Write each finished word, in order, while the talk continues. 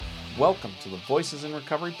Welcome to the Voices in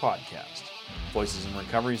Recovery podcast. Voices in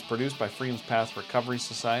Recovery is produced by Freedom's Path Recovery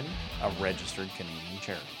Society, a registered Canadian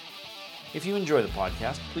charity. If you enjoy the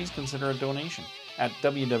podcast, please consider a donation at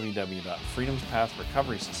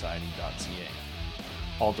www.freedomspathrecoverysociety.ca.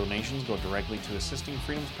 All donations go directly to assisting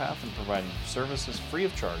Freedom's Path in providing services free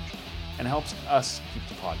of charge and helps us keep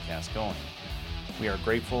the podcast going. We are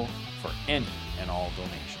grateful for any and all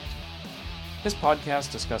donations. This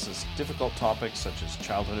podcast discusses difficult topics such as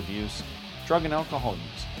childhood abuse, drug and alcohol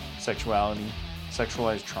use, sexuality,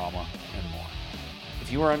 sexualized trauma, and more.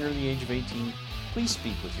 If you are under the age of 18, please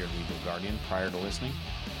speak with your legal guardian prior to listening.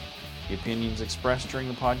 The opinions expressed during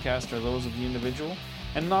the podcast are those of the individual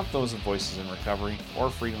and not those of Voices in Recovery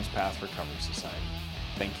or Freedom's Path Recovery Society.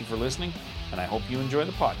 Thank you for listening, and I hope you enjoy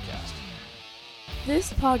the podcast.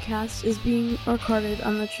 This podcast is being recorded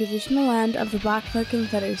on the traditional land of the Blackfoot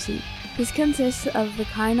Confederacy. This consists of the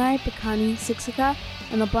Kainai, Piikani, Siksika,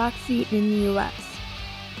 and the Blackfeet in the U.S.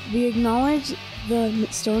 We acknowledge the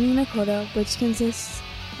Stoney Nakoda, which consists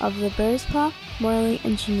of the Bearspaw, Morley,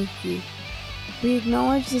 and Chiniki. We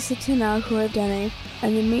acknowledge the Tsuut'ina, who are Dene,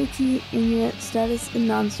 and the Métis, Inuit, status, and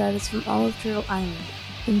non-status from all of Turtle Island,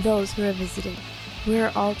 and those who are visiting. We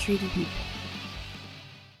are all treaty people.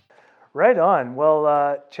 Right on.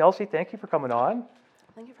 Well, Chelsea, thank you for coming on.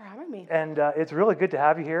 Thank you for having me. And it's really good to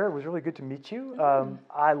have you here. It was really good to meet you.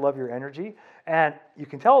 I love your energy. And you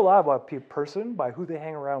can tell a lot about a person by who they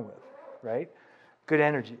hang around with, right? Good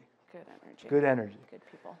energy. Good energy. Good energy. Good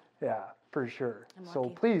people. Yeah, for sure. So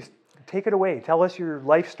lucky. please take it away. Tell us your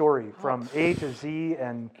life story from A to Z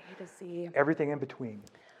and everything in between.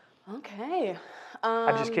 Okay.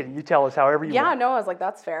 I'm just kidding. You tell us however you want. Yeah, no, I was like,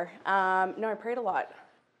 that's fair. No, I prayed a lot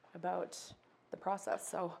about the process,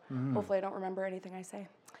 so hopefully I don't remember anything I say.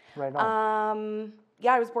 Right on.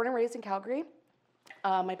 Yeah, I was born and raised in Calgary.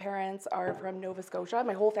 My parents are from Nova Scotia.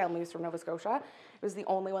 My whole family is from Nova Scotia. It was the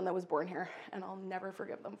only one that was born here, and I'll never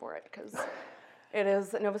forgive them for it because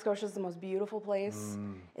Nova Scotia is the most beautiful place.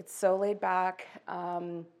 It's so laid back,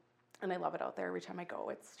 and I love it out there every time I go.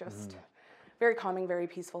 It's just very calming, very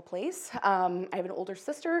peaceful place. I have an older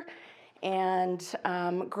sister, and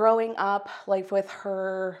growing up, life with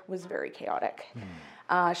her was very chaotic.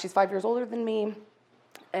 She's 5 years older than me.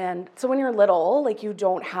 And so when you're little, like, you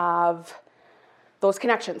don't have those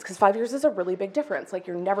connections because 5 years is a really big difference. Like,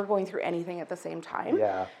 you're never going through anything at the same time.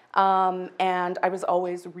 Yeah. And I was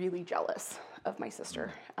always really jealous of my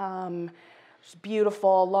sister. She's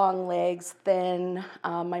beautiful, long legs, thin.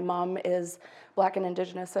 My mom is Black and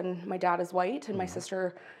Indigenous and my dad is white, and my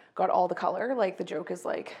sister got all the color. Like, the joke is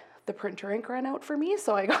like, the printer ink ran out for me,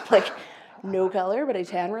 so I got like no color, but I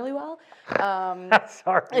tan really well.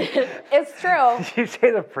 Sorry. It's true. Did you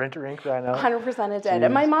say the printer ink ran out? 100% it did. Jeez.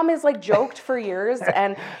 And my mom has like joked for years,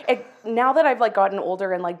 and now that I've like gotten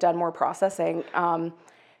older and like done more processing,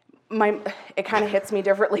 it kind of hits me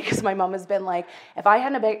differently because my mom has been like, if I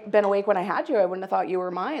hadn't been awake when I had you, I wouldn't have thought you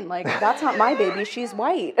were mine. Like, that's not my baby. She's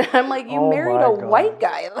white. I'm like, you married a white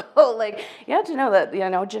guy, though. Like, you have to know that,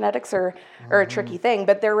 genetics are a tricky thing.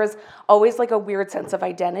 But there was always like a weird sense of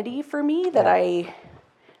identity for me that I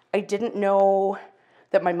didn't know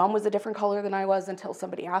that my mom was a different color than I was until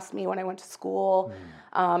somebody asked me when I went to school.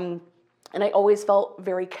 And I always felt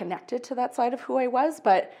very connected to that side of who I was,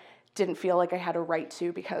 but didn't feel like I had a right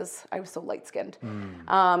to because I was so light-skinned.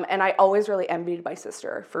 And I always really envied my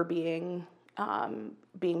sister for being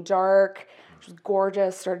dark. She was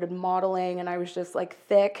gorgeous, started modeling, and I was just like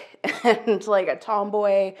thick and like a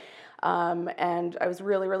tomboy. And I was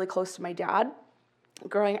really, really close to my dad.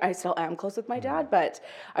 I still am close with my dad, but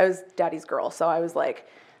I was daddy's girl. So I was like,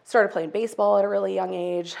 started playing baseball at a really young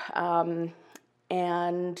age, and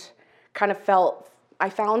kind of I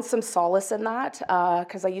found some solace in that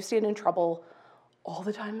because I used to get in trouble all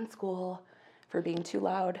the time in school for being too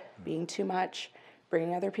loud, being too much,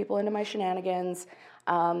 bringing other people into my shenanigans.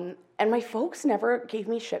 And my folks never gave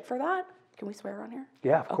me shit for that. Can we swear on here?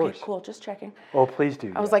 Yeah, of course. Okay, cool. Just checking. Oh, please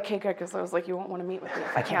do. I was like, hey, good, because I was like, you won't want to meet with me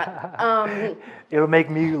if I can't. It'll make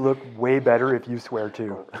me look way better if you swear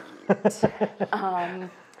too.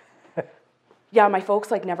 Yeah, my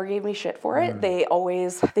folks like never gave me shit for it. They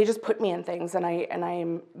just put me in things, and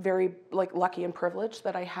I'm very like lucky and privileged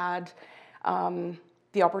that I had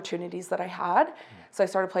the opportunities that I had. So I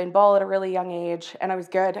started playing ball at a really young age, and I was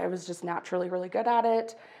good. I was just naturally really good at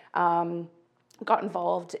it. Got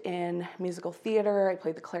involved in musical theater. I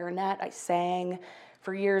played the clarinet. I sang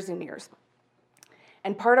for years and years.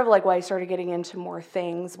 And part of like why I started getting into more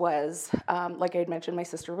things was, like I had mentioned, my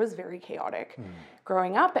sister was very chaotic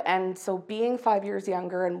growing up. And so being 5 years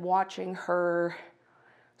younger and watching her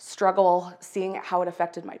struggle, seeing how it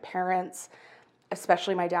affected my parents,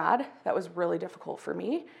 especially my dad. That was really difficult for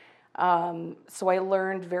me. So I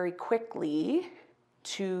learned very quickly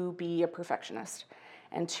to be a perfectionist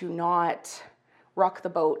and to not rock the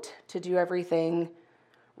boat, to do everything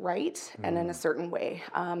right and in a certain way.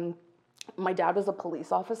 My dad was a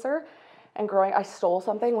police officer, and I stole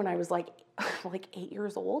something when I was like 8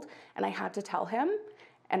 years old, and I had to tell him.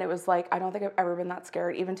 And it was like, I don't think I've ever been that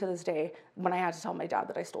scared, even to this day, when I had to tell my dad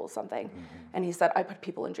that I stole something. And he said, I put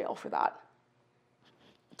people in jail for that.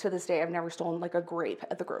 To this day, I've never stolen like a grape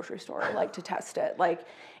at the grocery store, like to test it. Like,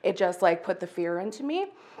 it just like put the fear into me.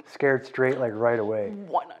 Scared straight, like right away.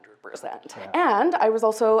 100%. Yeah. And I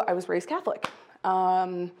was raised Catholic.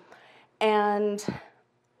 And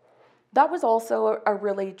that was also a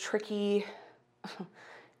really tricky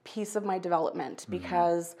piece of my development,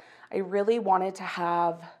 because I really wanted to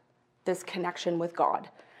have this connection with God.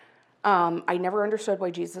 I never understood why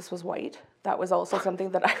Jesus was white. That was also something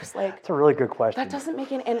that I was like... That's a really good question. That doesn't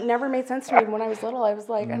make any... And it never made sense to me when I was little. I was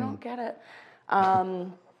like, I don't get it.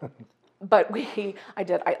 But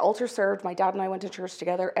I altar served. My dad and I went to church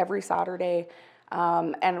together every Saturday.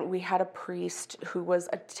 And we had a priest who was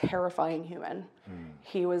a terrifying human.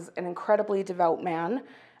 He was an incredibly devout man.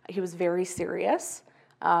 He was very serious,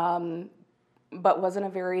 but wasn't a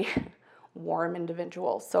very warm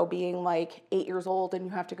individual. So being like 8 years old and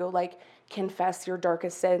you have to go like confess your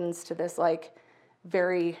darkest sins to this like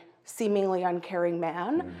very seemingly uncaring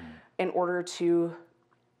man in order to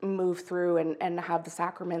move through and have the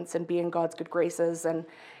sacraments and be in God's good graces. And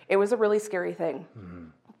it was a really scary thing.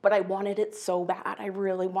 But I wanted it so bad. I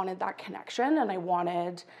really wanted that connection, and I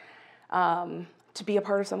wanted to be a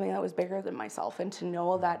part of something that was bigger than myself, and to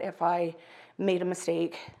know that if I made a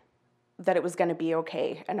mistake, that it was going to be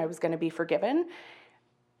okay and I was going to be forgiven.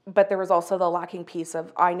 But there was also the lacking piece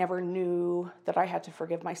of I never knew that I had to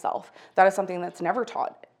forgive myself. That is something that's never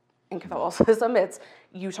taught in Catholicism. It's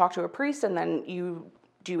you talk to a priest and then you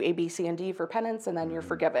do A, B, C, and D for penance, and then you're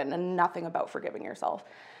forgiven, and nothing about forgiving yourself.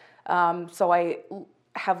 So I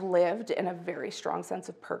have lived in a very strong sense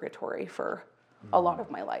of purgatory for a lot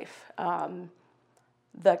of my life.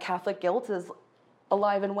 The Catholic guilt is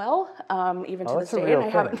alive and well, even to this day, and I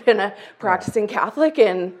haven't been a practicing Catholic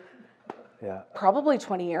in probably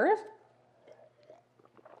 20 years.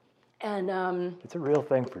 And it's a real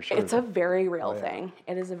thing for sure. It's a very real thing.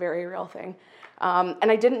 It is a very real thing.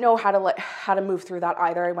 And I didn't know how to move through that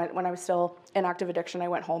either. When I was still in active addiction, I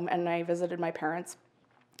went home and I visited my parents.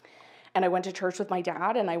 And I went to church with my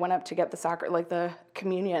dad, and I went up to get the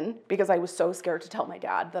communion, because I was so scared to tell my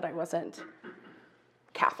dad that I wasn't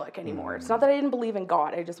Catholic anymore. It's not that I didn't believe in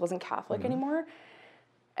God, I just wasn't Catholic anymore.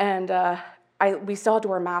 And we still had to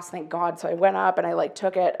wear masks, thank God. So I went up and I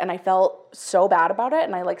took it, and I felt so bad about it,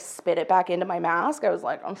 and I spit it back into my mask. I was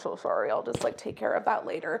like, I'm so sorry, I'll just take care of that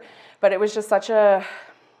later. But it was just such an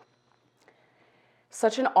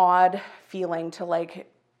odd feeling to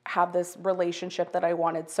have this relationship that I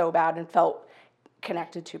wanted so bad and felt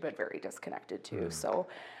connected to, but very disconnected to. So,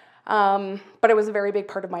 but it was a very big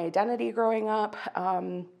part of my identity growing up,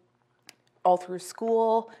 all through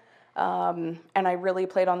school. And I really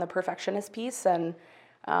played on the perfectionist piece and,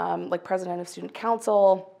 president of student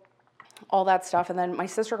council, all that stuff. And then my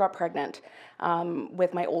sister got pregnant,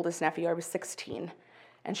 with my oldest nephew. I was 16,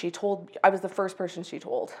 and I was the first person she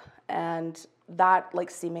told. And that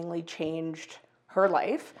seemingly changed her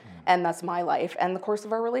life, and thus my life, and the course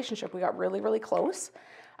of our relationship. We got really, really close.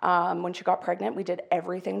 When she got pregnant, we did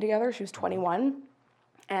everything together. She was 21,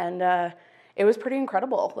 and it was pretty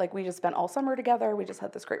incredible. We just spent all summer together. We just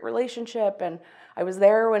had this great relationship, and I was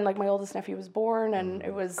there when my oldest nephew was born, and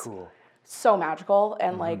it was so magical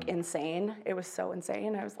and insane. It was so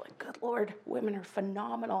insane. I was like, good Lord, women are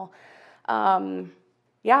phenomenal.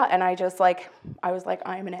 Yeah, and I was like,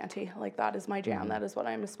 I am an auntie. That is my jam. That is what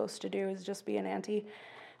I'm supposed to do, is just be an auntie.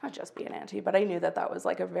 Not just be an auntie, but I knew that was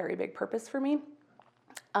a very big purpose for me.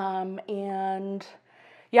 And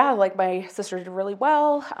yeah, my sister did really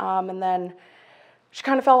well. And then she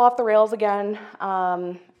kind of fell off the rails again.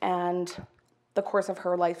 And the course of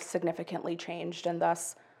her life significantly changed, and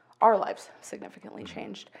thus our lives significantly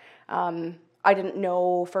changed. I didn't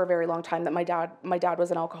know for a very long time that my dad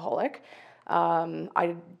was an alcoholic.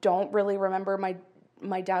 I don't really remember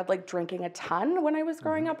my dad drinking a ton when I was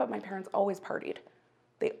growing up, but my parents always partied.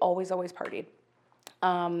 They always partied.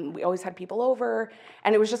 We always had people over,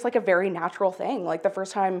 and it was just a very natural thing. The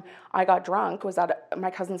first time I got drunk was at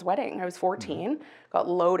my cousin's wedding. I was 14, got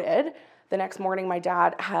loaded. The next morning, my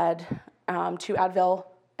dad had 2 Advil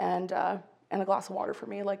and a glass of water for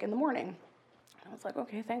me, in the morning. I was like,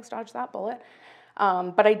 okay, thanks, dodge that bullet.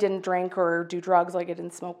 But I didn't drink or do drugs. I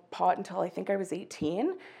didn't smoke pot until I think I was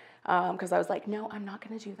 18. because I was like, no, I'm not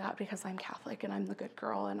going to do that because I'm Catholic and I'm the good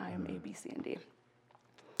girl and I am A, B, C, and D.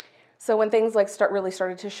 So when things like really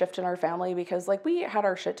started to shift in our family, because like we had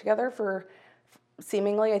our shit together for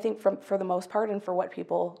seemingly, I think for the most part and for what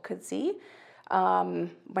people could see,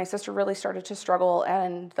 my sister really started to struggle,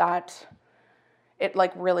 and that it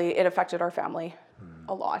affected our family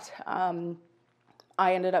a lot.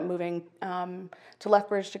 I ended up moving to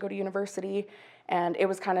Lethbridge to go to university, and it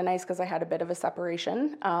was kind of nice because I had a bit of a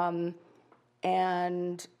separation.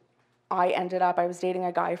 And I was dating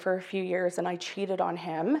a guy for a few years, and I cheated on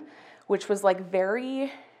him, which was like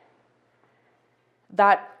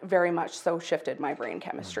that very much so shifted my brain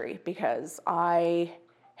chemistry, because I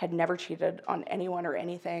had never cheated on anyone or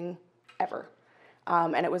anything ever.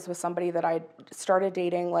 And it was with somebody that I started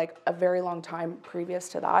dating like a very long time previous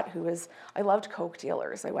to that, I loved Coke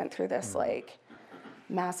dealers. I went through this like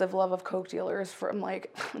massive love of Coke dealers from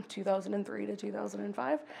like 2003 to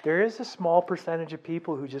 2005. There is a small percentage of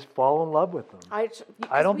people who just fall in love with them. I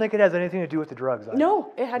don't think it has anything to do with the drugs.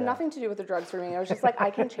 No, it had nothing to do with the drugs for me. I was just like, I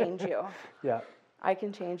can change you. Yeah. I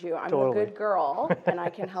can change you. I'm Totally. a good girl, and I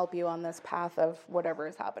can help you on this path of whatever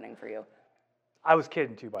is happening for you. I was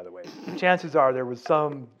kidding too, by the way. Chances are there was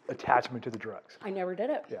some attachment to the drugs. I never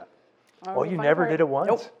did it. Yeah. Oh, you never did it once?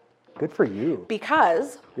 Nope. Good for you.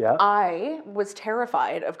 Because Yeah. I was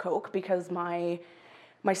terrified of Coke because my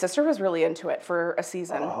sister was really into it for a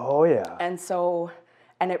season. Oh, yeah. And so,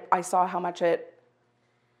 I saw how much it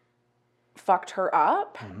fucked her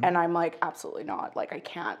up, and I'm like, absolutely not. Like, I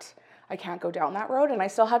can't go down that road, and I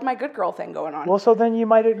still had my good girl thing going on. Well, so then you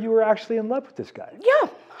were actually in love with this guy. Yeah,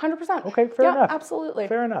 100%. Okay, fair enough. Yeah, absolutely.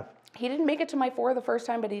 Fair enough. He didn't make it to my 4 the first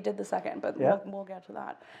time, but he did the second. But Yeah. we'll get to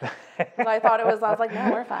that. But I was like,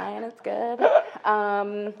 no, we're fine. It's good.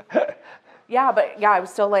 I was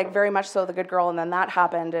still like very much so the good girl, and then that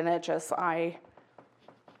happened, and it just I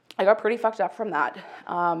got pretty fucked up from that.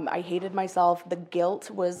 I hated myself. The guilt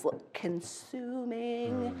was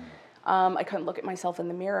consuming. I couldn't look at myself in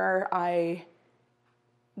the mirror. I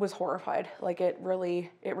was horrified. Like it really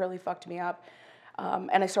fucked me up.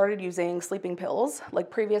 And I started using sleeping pills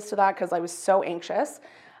like previous to that because I was so anxious.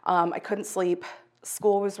 I couldn't sleep.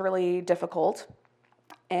 School was really difficult.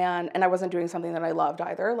 And I wasn't doing something that I loved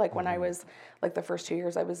either. Like when I was like the first 2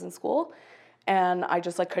 years I was in school, and I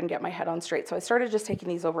just like couldn't get my head on straight. So I started just taking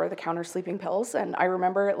these over the counter sleeping pills. And I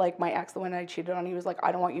remember like my ex, the one I cheated on, he was like,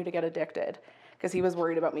 I don't want you to get addicted, because he was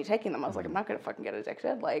worried about me taking them. I was like, I'm not going to fucking get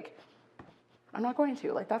addicted. Like, I'm not going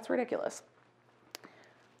to. Like, that's ridiculous.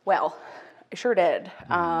 Well, I sure did.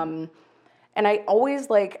 And I always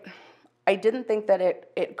I didn't think that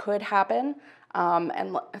it could happen.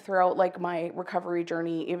 And throughout like my recovery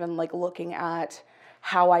journey, even like looking at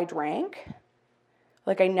how I drank,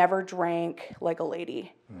 like I never drank like a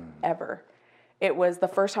lady ever. It was the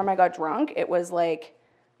first time I got drunk. It was like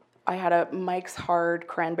I had a Mike's Hard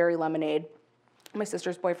cranberry lemonade. My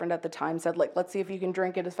sister's boyfriend at the time said, like, let's see if you can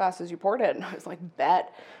drink it as fast as you poured it. And I was like,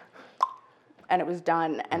 bet. And it was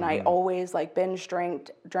done. And I always like binge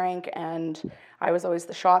drank, and I was always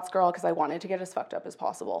the shots girl because I wanted to get as fucked up as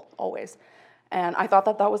possible, always. And I thought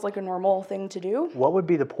that was like a normal thing to do. What would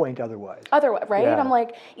be the point otherwise? Right? Yeah. I'm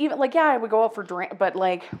like, even like, yeah, I would go out for drink, but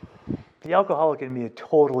like, The alcoholic in me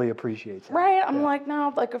totally appreciates it. right? I'm like,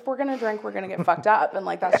 no, like if we're gonna drink, we're gonna get fucked up, and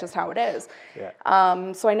like that's just how it is.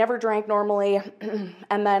 Yeah. So I never drank normally,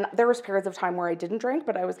 and then there was periods of time where I didn't drink,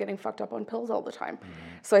 but I was getting fucked up on pills all the time.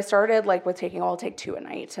 So I started like with I'll take 2 a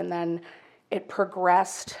night, and then it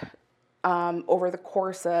progressed over the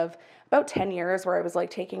course of about 10 years, where I was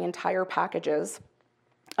like taking entire packages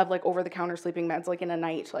of like over-the-counter sleeping meds, like in a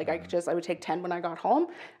night. Like I would take 10 when I got home,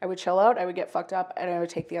 I would chill out, I would get fucked up, and I would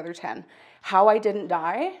take the other 10. How I didn't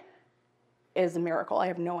die is a miracle. I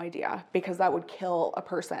have no idea, because that would kill a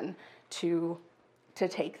person to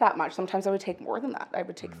take that much. Sometimes I would take more than that. I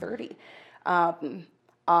would take 30.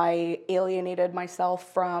 I alienated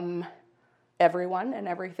myself from everyone and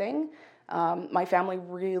everything. My family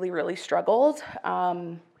really, really struggled.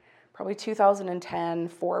 Probably 2010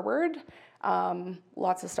 forward.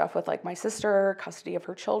 Lots of stuff with like my sister, custody of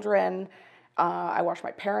her children. I watched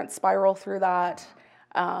my parents spiral through that.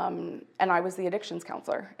 And I was the addictions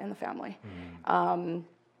counselor in the family,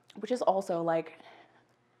 which is also like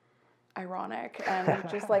ironic and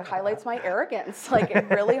just like highlights my arrogance. Like it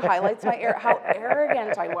really highlights how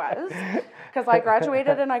arrogant I was, because I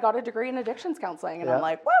graduated and I got a degree in addictions counseling, and I'm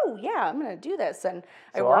like, whoa, yeah, I'm gonna do this. And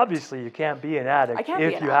so obviously you can't be an addict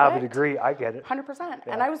if you have a degree. I get it. 100%. Yeah.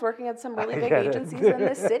 And I was working at some really big agencies in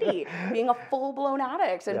this city, being a full-blown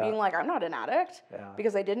addict and being like, I'm not an addict,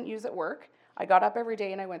 because I didn't use at work. I got up every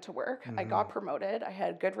day and I went to work. I got promoted. I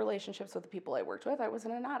had good relationships with the people I worked with. I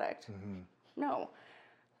wasn't an addict. No.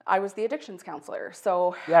 I was the addictions counselor.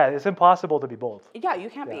 So Yeah, it's impossible to be both. yeah,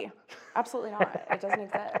 you can't be. Absolutely not. It doesn't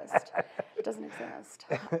exist. It doesn't exist.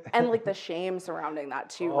 And like the shame surrounding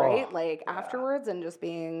that too, right? Like afterwards and just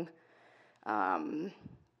being quite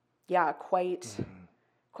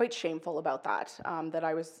shameful about that. That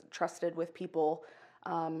I was trusted with people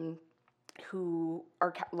who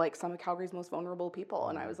are like some of Calgary's most vulnerable people,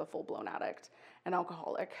 and I was a full-blown addict and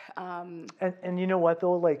alcoholic. And you know what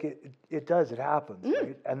though, like it happens,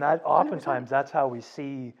 right? And that oftentimes 100%. That's how we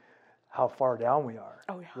see how far down we are.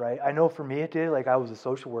 Oh yeah. Right. I know for me it did. Like I was a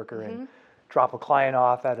social worker and drop a client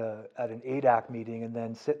off at an ADAC meeting and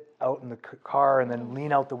then sit out in the car and then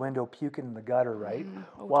lean out the window puking in the gutter, right?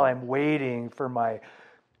 While I'm waiting for my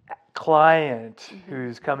client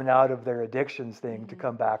who's coming out of their addictions thing to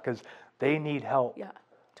come back because they need help. Yeah,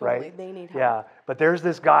 totally. Right? They need help. Yeah, but there's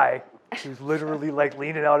this guy who's literally like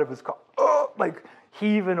leaning out of his car, like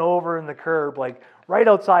heaving over in the curb, like right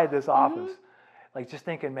outside this office, like just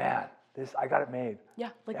thinking, man, I got it made. Yeah,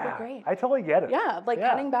 like we're great. I totally get it. Yeah, like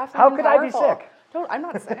cutting bathroom. How could I be sick? I'm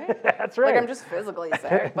not sick. That's right. Like I'm just physically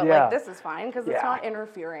sick, but like this is fine because it's not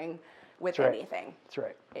interfering with anything. That's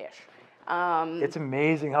right. Ish. It's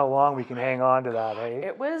amazing how long we can hang on to that, hey?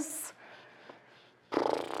 It was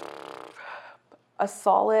a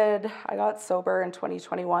solid, I got sober in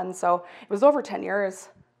 2021, so it was over 10 years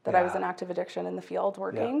that I was in active addiction in the field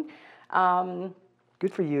working.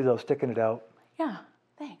 Good for you though, sticking it out. Yeah,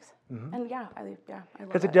 thanks. And I love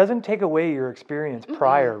because it doesn't take away your experience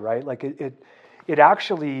prior, right? Like it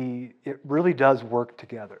actually, it really does work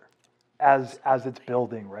together as it's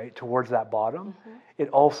building, right, towards that bottom. It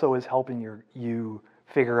also is helping you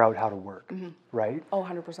figure out how to work, right? Oh,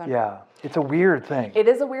 100%. Yeah, it's a weird thing. It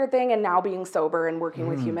is a weird thing, and now being sober and working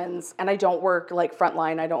with humans, and I don't work like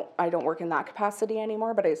frontline. I don't work in that capacity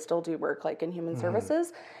anymore, but I still do work like in human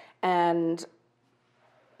services, and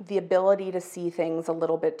the ability to see things a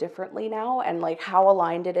little bit differently now, and like how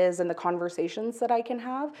aligned it is in the conversations that I can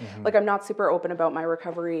have. Like I'm not super open about my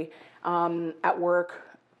recovery at work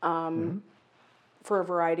for a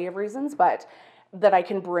variety of reasons, but that I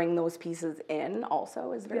can bring those pieces in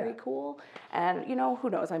also is very cool. And, who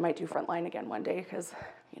knows, I might do frontline again one day because,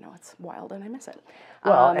 it's wild and I miss it.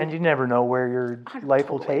 Well, and you never know where your life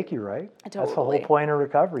will take you, right? Totally. That's the whole point of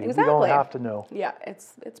recovery. Exactly. You don't have to know. Yeah,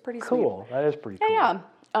 it's pretty cool. Sweet. That is pretty cool. Yeah.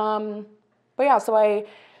 But yeah, so I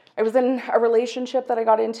was in a relationship that I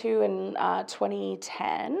got into in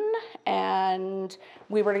 2010, and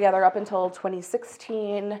we were together up until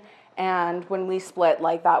 2016. And when we split,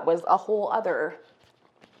 like that was a whole other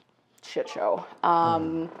shit show.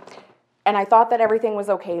 And I thought that everything was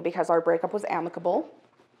okay because our breakup was amicable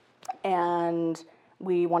and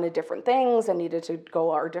we wanted different things and needed to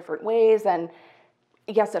go our different ways. And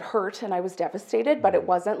yes, it hurt and I was devastated, but it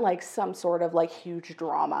wasn't like some sort of like huge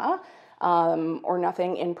drama or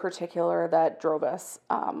nothing in particular that drove us.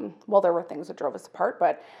 Well, there were things that drove us apart,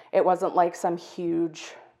 but it wasn't like some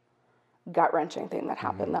huge gut-wrenching thing that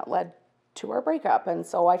happened that led to our breakup. And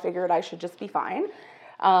so I figured I should just be fine.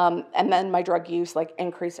 And then my drug use like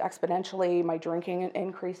increased exponentially. My drinking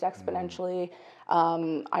increased exponentially.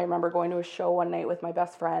 I remember going to a show one night with my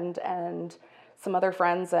best friend and some other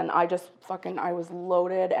friends, and I was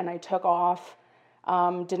loaded and I took off.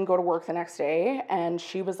 Didn't go to work the next day, and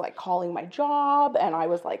she was like calling my job, and I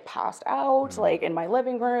was like passed out like in my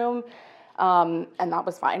living room. And that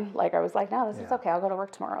was fine. Like I was like, no, this is okay. I'll go to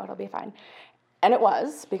work tomorrow. It'll be fine. And it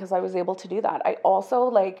was, because I was able to do that. I also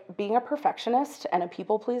like being a perfectionist and a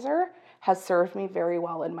people pleaser has served me very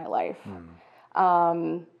well in my life.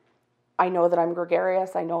 I know that I'm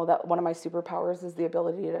gregarious. I know that one of my superpowers is the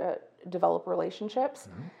ability to develop relationships.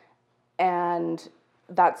 And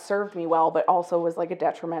that served me well, but also was like a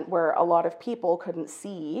detriment where a lot of people couldn't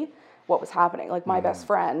see what was happening. Like my best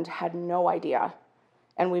friend had no idea.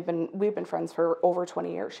 And we've been friends for over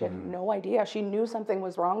 20 years. She had no idea. She knew something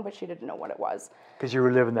was wrong, but she didn't know what it was. Because you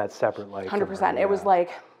were living that separate life. 100%. It was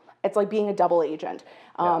like, it's like being a double agent.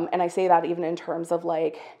 And I say that even in terms of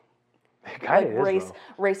like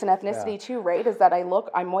race and ethnicity too, right? Is that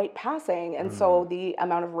I'm white passing. And so the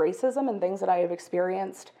amount of racism and things that I have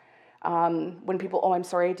experienced when people, oh, I'm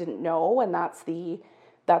sorry, I didn't know. And that's the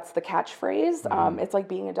catchphrase. It's like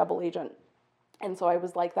being a double agent. And so I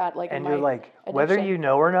was like that. Like, and you're like, whether you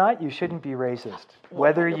know or not, you shouldn't be racist. 100%.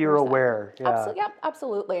 Whether you're aware. Yeah.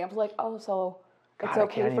 Absolutely. I was like, oh, so it's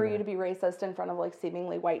okay for you to be racist in front of like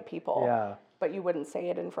seemingly white people. Yeah. But you wouldn't say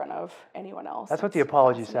it in front of anyone else. That's what the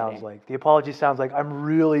apology sounds like. The apology sounds like, I'm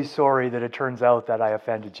really sorry that it turns out that I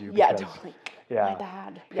offended you. Yeah, totally. Yeah. My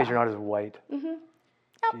bad. Because Yeah. you're not as white. Yep.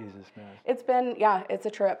 Jesus, man. It's been, it's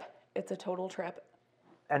a trip. It's a total trip.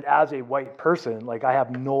 And as a white person, like, I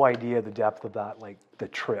have no idea the depth of that, like, the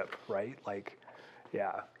trip, right? Like,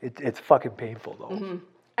 yeah, it's fucking painful, though.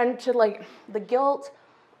 And to, like, the guilt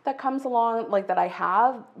that comes along, like, that I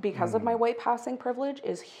have because of my white passing privilege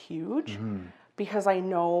is huge, because I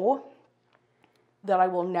know that I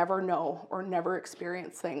will never know or never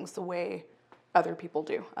experience things the way other people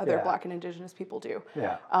do, other Black and Indigenous people do.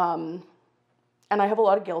 Yeah. And I have a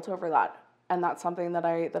lot of guilt over that. And that's something that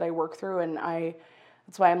I work through. And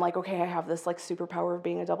that's why I'm like, okay, I have this, like, superpower of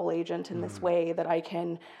being a double agent in this way that I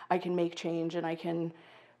can make change, and I can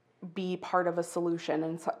be part of a solution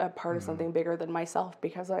and a part of something bigger than myself,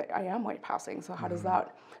 because I am white passing. So how does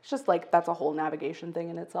that, it's just like, that's a whole navigation thing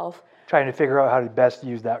in itself. Trying to figure out how to best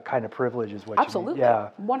use that kind of privilege is what Absolutely. you need. Yeah.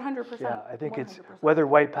 100%. Yeah, I think 100%. it's whether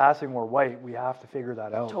white passing or white, we have to figure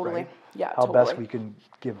that out. Totally. Right? Yeah, how best totally. we can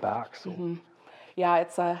give back. So Yeah,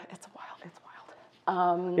 it's wild.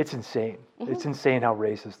 it's insane. It's insane how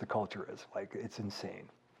racist the culture is. Like, it's insane.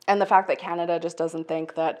 And the fact that Canada just doesn't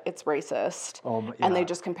think that it's racist, and they yeah.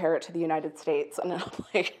 just compare it to the United States, and I'm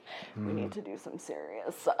like, we need to do some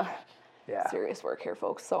serious work here,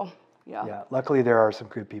 folks. So yeah. Yeah. Luckily, there are some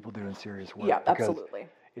good people doing serious work. Yeah, because absolutely.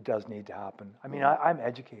 It does need to happen. I mean, I'm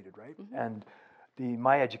educated, right? And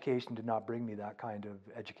my education did not bring me that kind of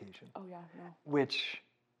education. Oh yeah, no. Which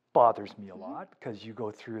bothers me a lot, because you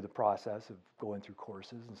go through the process of going through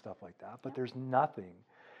courses and stuff like that, but there's nothing.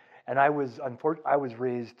 And I was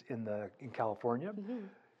raised in California,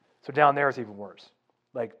 so down there it's even worse.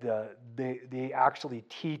 Like, they actually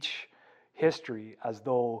teach history as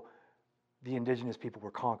though the Indigenous people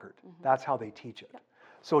were conquered. That's how they teach it. Yep.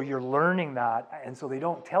 So you're learning that, and so they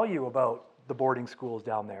don't tell you about the boarding schools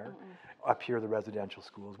down there. Up here, the residential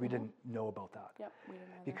schools. We didn't know about that. Yep, we didn't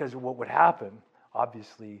know because what would happen,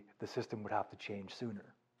 obviously, the system would have to change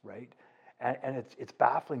sooner, right? And it's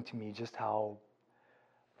baffling to me just how,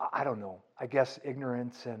 I don't know, I guess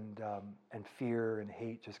ignorance and fear and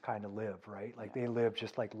hate just kind of live, right? Like, they live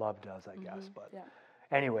just like love does, I guess. But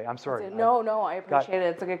anyway, I'm sorry. No, I appreciate it.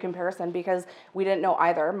 It's a good comparison, because we didn't know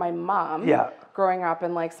either. My mom, growing up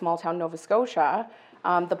in, like, small town Nova Scotia,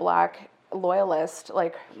 the Black loyalist,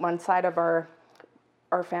 like, one side of our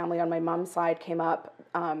family on my mom's side came up,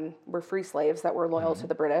 were free slaves that were loyal to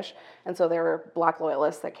the British, and so there were Black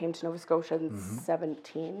loyalists that came to Nova Scotia in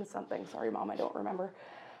 17 something. Sorry, Mom, I don't remember.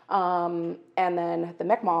 And then the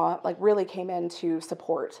Mi'kmaq, like, really came in to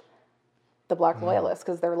support the Black loyalists,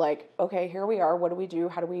 because they're like, okay, here we are. What do we do?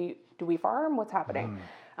 How do we farm? What's happening?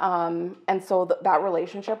 And so that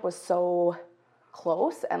relationship was so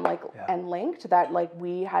close and and linked that, like,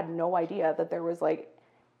 we had no idea that there was like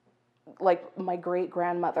my great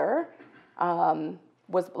grandmother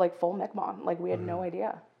was, like, full Mi'kmaq. Like, we had no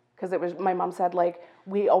idea, because it was, my mom said, like,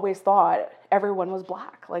 we always thought everyone was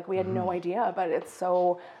Black. Like, we had no idea, but it's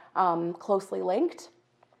so closely linked.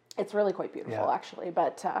 It's really quite beautiful, actually.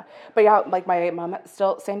 But yeah, like, my mom,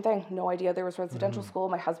 still same thing. No idea there was residential school.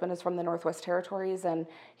 My husband is from the Northwest Territories, and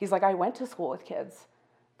he's like, I went to school with kids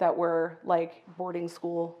that were, like, boarding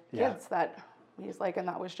school kids. That he's like, and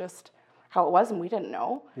that was just how it was, and we didn't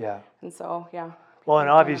know. Yeah. And so Well, and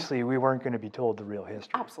obviously we weren't going to be told the real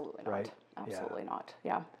history. Absolutely not. Right? Absolutely not.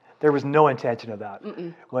 Yeah. There was no intention of that.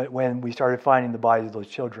 When we started finding the bodies of those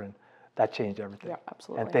children, that changed everything. Yeah,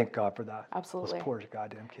 absolutely. And thank God for that. Absolutely. Those poor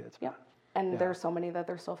goddamn kids. Yeah. And there's so many that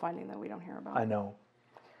they're still finding that we don't hear about. I know.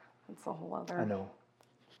 It's a whole other. I know.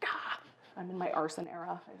 I'm in my arson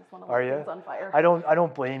era. I just want to light things on fire. I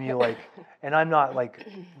don't blame you, like, and I'm not, like,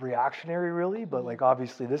 reactionary really, but like,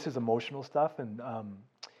 obviously this is emotional stuff, and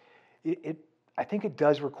I think it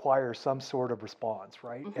does require some sort of response,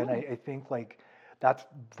 right? And I think, like, that's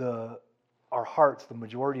our hearts, the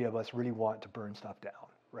majority of us really want to burn stuff down,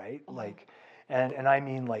 right? Like, and I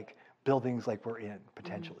mean, like, buildings like we're in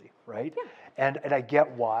potentially, right? Yeah. And I get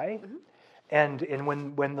why. And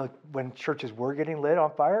when churches were getting lit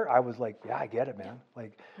on fire, I was like, yeah, I get it, man.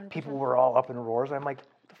 Like, 100%. People were all up in roars. And I'm like,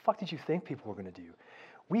 what the fuck did you think people were going to do?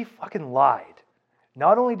 We fucking lied.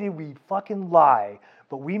 Not only did we fucking lie,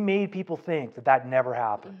 but we made people think that never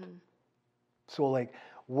happened. So, like,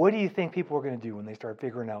 what do you think people were going to do when they start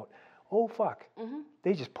figuring out, oh, fuck,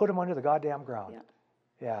 they just put them under the goddamn ground?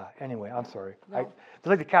 Yeah, anyway, I'm sorry. No. It's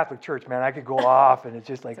like the Catholic Church, man. I could go off, and it's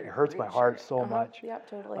just like, it hurts my heart so much. Yeah,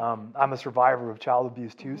 totally. I'm a survivor of child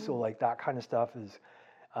abuse too, so like that kind of stuff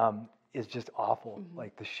is just awful.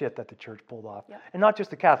 Like the shit that the church pulled off, and not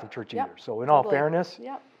just the Catholic Church either. So in all fairness,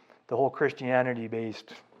 the whole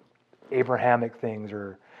Christianity-based Abrahamic things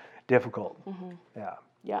are difficult. Yeah.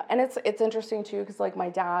 Yeah, and it's interesting too, because like my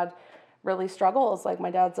dad really struggles. Like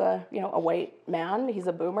my dad's a white man, he's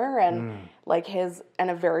a boomer, and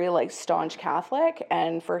a very like staunch Catholic,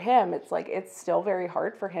 and for him it's still very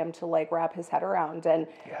hard for him to like wrap his head around, and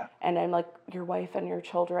I'm like, your wife and your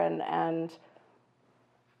children and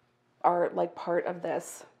are like part of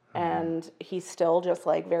this, and he's still just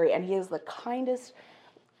like and he is the kindest,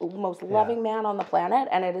 most loving man on the planet,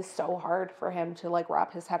 and it is so hard for him to like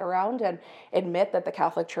wrap his head around and admit that the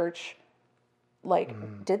Catholic Church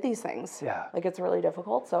did these things. Yeah. Like it's really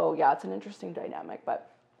difficult. So yeah, it's an interesting dynamic, but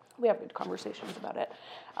we have good conversations about it.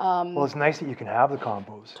 Well, it's nice that you can have the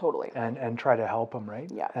combos. Totally. And try to help them, right?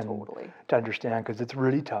 Yeah, and totally. To understand, because it's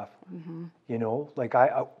really tough. You know,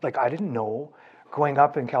 I didn't know, growing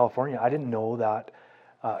up in California, I didn't know that,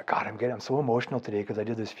 God, I'm so emotional today because I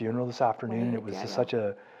did this funeral this afternoon, and it was just such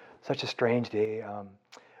a strange day.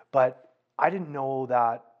 But I didn't know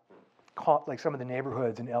that, like some of the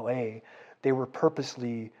neighborhoods in LA, they were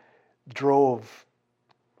purposely drove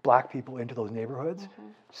black people into those neighborhoods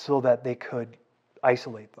so that they could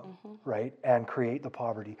isolate them, right, and create the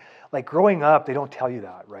poverty. Like growing up, they don't tell you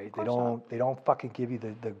that, right? They don't fucking give you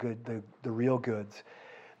the real goods.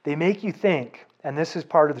 They make you think, and this is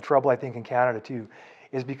part of the trouble I think in Canada too,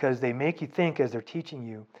 is because they make you think as they're teaching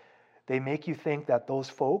you, they make you think that those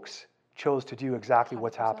folks chose to do exactly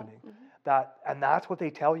what's happening. And that's what they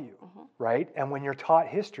tell you, right? And when you're taught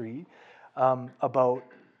history about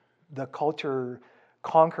the culture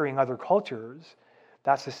conquering other cultures,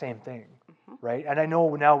 that's the same thing, right? And I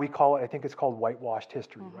know now we call it, I think it's called whitewashed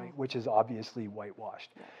history, right? Which is obviously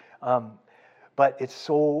whitewashed. But it's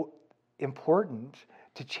so important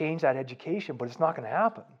to change that education, but it's not going to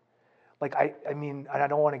happen. Like, I mean, I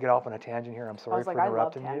don't want to get off on a tangent here. I'm sorry for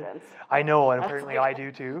interrupting you. I know, and apparently I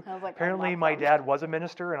do too. Apparently my dad was a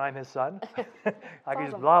minister and I'm his son. I can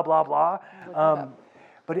just blah, blah, blah.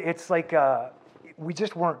 But it's like, we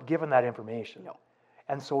just weren't given that information. No.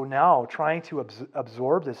 And so now trying to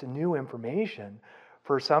absorb this new information,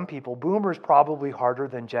 for some people, boomers probably harder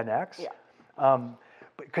than Gen X.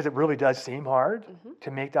 Because it really does seem hard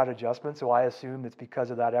to make that adjustment. So I assume it's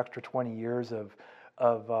because of that extra 20 years of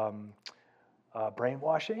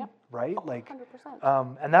brainwashing, right?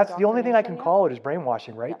 100%. And that's the only thing I can call it is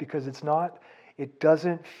brainwashing, right? Because it's not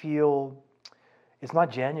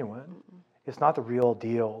genuine. It's not the real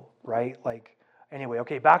deal, right? Like, anyway,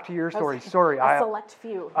 okay, back to your story. Sorry, a select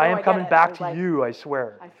few. I am coming back to you, I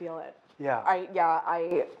swear. I feel it. Yeah.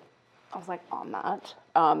 I was like on that.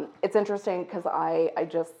 It's interesting because I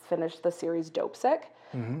just finished the series Dope Sick.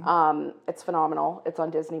 It's phenomenal. It's on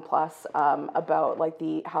Disney Plus, about like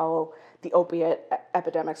how the opiate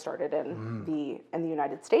epidemic started in the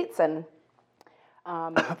United States and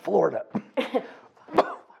Florida.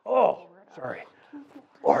 Sorry,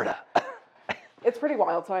 Florida. It's pretty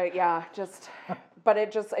wild. So but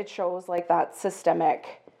it shows like that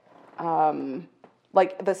systemic,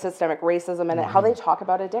 like the systemic racism and how they talk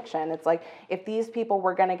about addiction. It's like if these people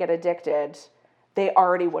were going to get addicted, they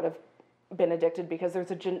already would have been addicted because there's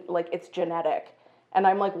it's genetic. And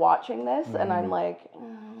I'm like watching this and I'm like, oh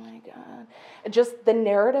my God. Just the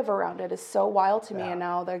narrative around it is so wild to me. And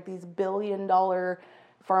now there are these billion-dollar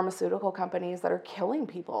pharmaceutical companies that are killing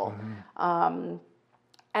people.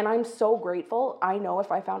 And I'm so grateful. I know if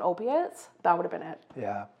I found opiates, that would have been it.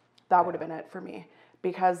 Yeah. That would have been it for me.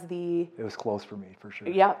 Because it was close for me, for sure.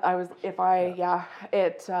 Yeah, I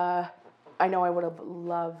know I would have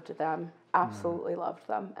loved them, absolutely loved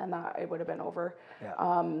them, and that it would have been over.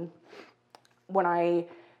 Yeah. When I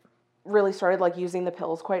really started like using the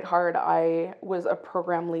pills quite hard, I was a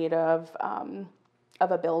program lead of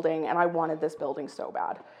a building, and I wanted this building so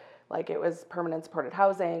bad. Like it was permanent supported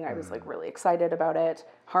housing. I was like really excited about it.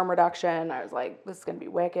 Harm reduction. I was like, this is gonna be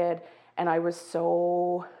wicked. And I was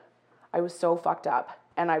so fucked up.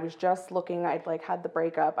 And I was just looking, I'd like had the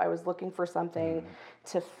breakup. I was looking for something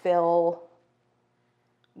to fill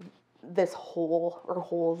this hole or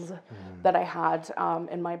holes that I had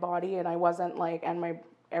in my body. And I wasn't like, and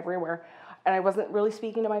everywhere. And I wasn't really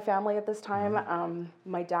speaking to my family at this time.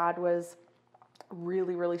 My dad was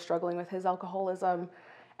really, really struggling with his alcoholism.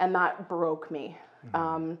 And that broke me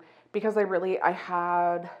because I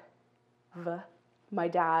had my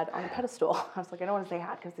dad on a pedestal. I was like, I don't want to say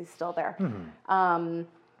had because he's still there. On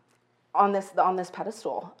this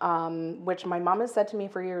pedestal, which my mom has said to me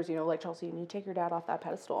for years, like, Chelsea, you need to take your dad off that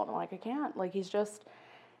pedestal. And I'm like, I can't. Like, he's just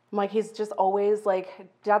always like,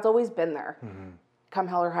 Dad's always been there, come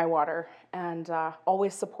hell or high water, and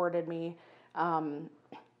always supported me.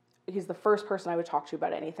 He's the first person I would talk to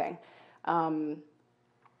about anything.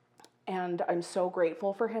 And I'm so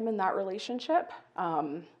grateful for him in that relationship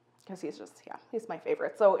because he's my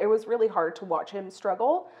favorite. So it was really hard to watch him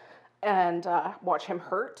struggle and watch him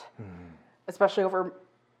hurt, especially over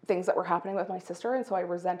things that were happening with my sister. And so I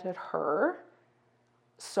resented her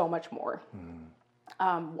so much more,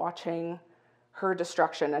 watching her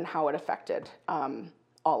destruction and how it affected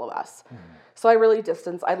all of us. So I really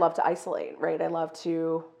I love to isolate, right?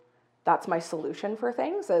 That's my solution for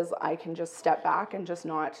things, is I can just step back and just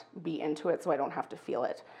not be into it so I don't have to feel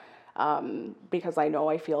it. Because I know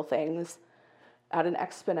I feel things at an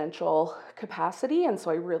exponential capacity, and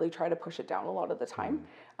so I really try to push it down a lot of the time.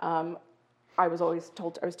 I was always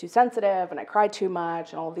told I was too sensitive and I cried too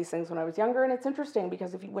much and all of these things when I was younger, and it's interesting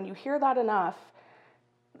because when you hear that enough,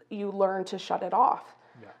 you learn to shut it off.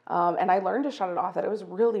 Yeah. And I learned to shut it off, that it was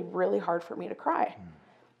really, really hard for me to cry.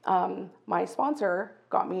 My sponsor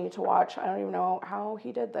got me to watch, I don't even know how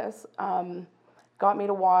he did this, got me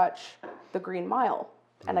to watch The Green Mile.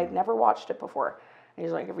 And I'd never watched it before. And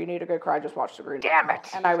he's like, if you need a good cry, just watch The Green Mile. Damn it.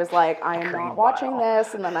 And I was like, I am not watching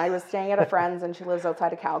this. And then I was staying at a friend's, and she lives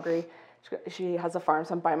outside of Calgary. She has a farm,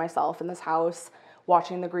 so I'm by myself in this house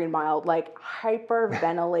watching The Green Mile, like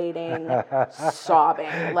hyperventilating,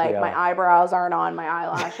 sobbing. Like my eyebrows aren't on, my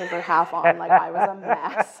eyelashes are half on. Like I was a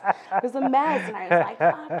mess. It was a mess. And I was like,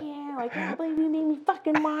 fuck you. I can't believe you made me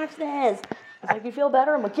fucking watch this. It's like, you feel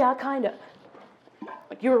better? I'm like, yeah, kind of.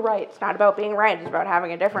 Like, you were right. It's not about being right. It's about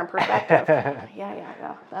having a different perspective.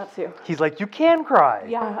 yeah, that too. He's like, you can cry.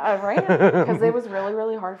 Yeah, right? Because it was really,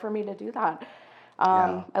 really hard for me to do that.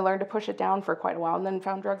 I learned to push it down for quite a while, and then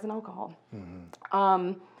found drugs and alcohol.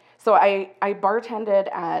 So I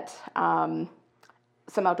bartended at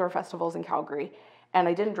some outdoor festivals in Calgary, and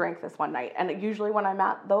I didn't drink this one night. And usually when I'm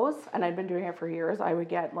at those, and I'd been doing it for years, I would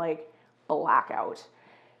get like blackout.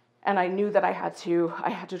 And I knew that I had to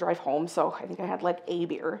drive home, so I think I had like a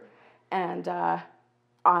beer. And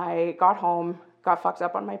I got home, got fucked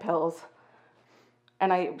up on my pills,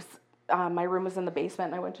 and my room was in the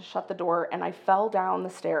basement, and I went to shut the door, and I fell down the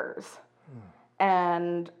stairs.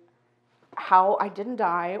 And how I didn't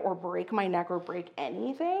die or break my neck or break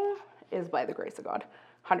anything is by the grace of God,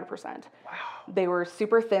 100%. Wow. They were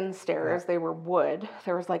super thin stairs. They were wood.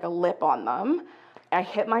 There was like a lip on them. I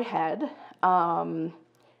hit my head, and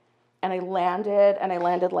I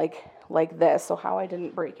landed like this. So how I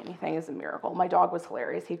didn't break anything is a miracle. My dog was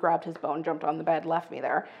hilarious. He grabbed his bone, jumped on the bed, left me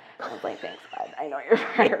there. I was like, thanks, bud. I know you're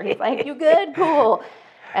here. He's like, you good? Cool.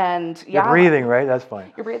 And You're breathing, right? That's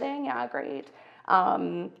fine. You're breathing? Yeah, great.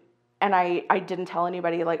 And I didn't tell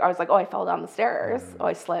anybody. Like, I was like, oh, I fell down the stairs. Oh,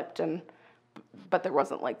 I slipped. But there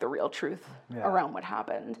wasn't like the real truth around what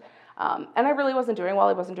happened. And I really wasn't doing well.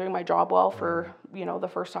 I wasn't doing my job well for, the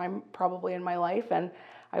first time probably in my life. And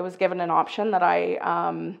I was given an option that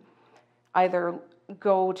I either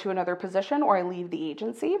go to another position or I leave the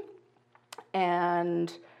agency.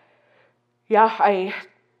 And I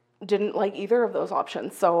didn't like either of those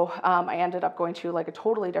options. So I ended up going to like a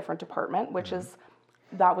totally different department, which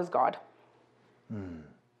that was God.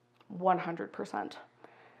 100%.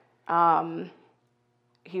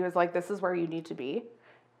 He was like, this is where you need to be.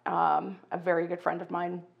 A very good friend of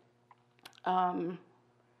mine,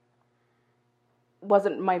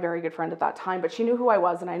 wasn't my very good friend at that time, but she knew who I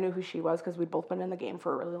was and I knew who she was because we'd both been in the game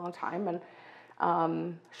for a really long time. And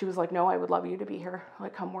she was like, no, I would love you to be here.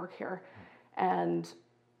 Like, come work here. And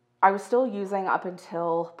I was still using up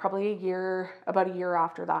until probably about a year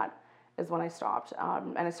after that is when I stopped.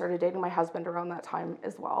 And I started dating my husband around that time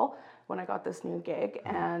as well, when I got this new gig.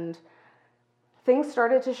 And things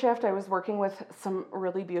started to shift. I was working with some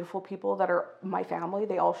really beautiful people that are my family.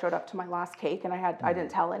 They all showed up to my last cake, and I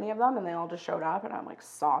didn't tell any of them, and they all just showed up, and I'm like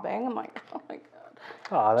sobbing. I'm like, oh my God.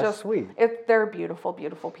 Oh, that's sweet. They're beautiful,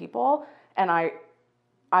 beautiful people. And I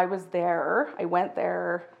was there. I went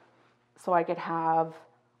there so I could have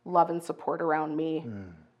love and support around me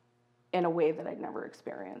in a way that I'd never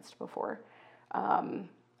experienced before. And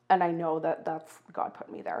I know that that's God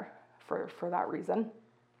put me there for that reason.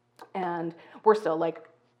 And we're still like,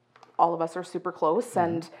 all of us are super close,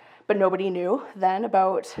 but nobody knew then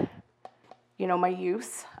about, my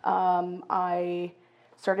use. I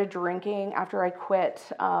started drinking after I quit.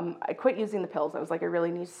 I quit using the pills. I was like, I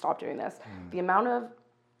really need to stop doing this. The amount of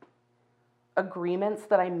agreements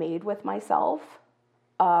that I made with myself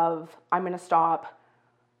of, I'm going to stop.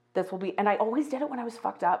 This will be, and I always did it when I was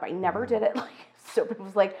fucked up. I never did it so it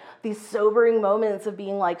was like these sobering moments of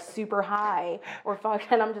being like super high or fuck,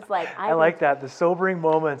 and I'm just like, I like that, the sobering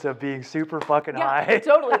moments of being super fucking high.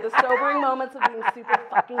 Totally, the sobering moments of being super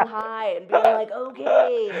fucking high and being like,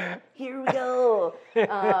 okay, here we go.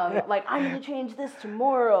 Like, I'm gonna change this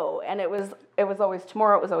tomorrow, and it was always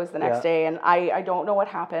tomorrow. It was always the next day, and I don't know what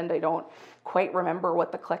happened. I don't quite remember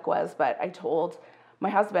what the click was, but I told my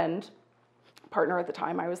husband partner at the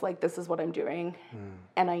time, I was like, this is what I'm doing,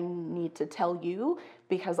 and I need to tell you,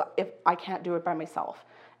 because if I can't do it by myself.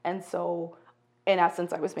 And so in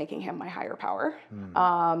essence, I was making him my higher power.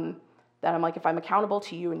 That I'm like, if I'm accountable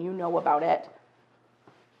to you and you know about it,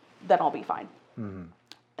 then I'll be fine. And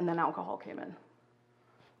then alcohol came in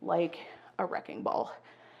like a wrecking ball.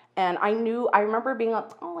 And I remember being like,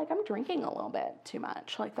 oh, like I'm drinking a little bit too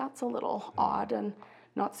much. Like that's a little odd and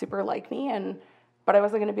not super like me. But I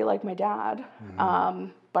wasn't going to be like my dad.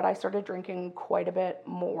 But I started drinking quite a bit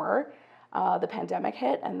more. The pandemic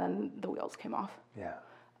hit and then the wheels came off. Yeah.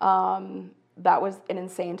 That was an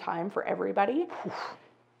insane time for everybody.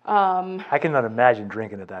 I cannot imagine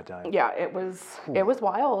drinking at that time. Yeah, it was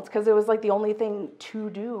wild because it was like the only thing to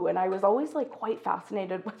do. And I was always like quite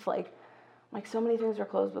fascinated with like so many things are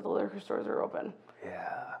closed, but the liquor stores are open.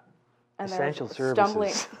 Yeah. And essential services.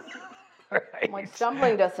 Stumbling, Right. like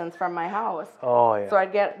stumbling distance from my house. Oh yeah. So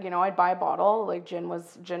I'd get, I'd buy a bottle. Like gin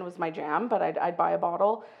was my jam, but I'd buy a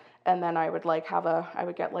bottle, and then I would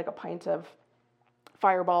get like a pint of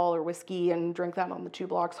Fireball or whiskey and drink that on the 2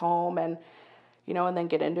 blocks home, and and then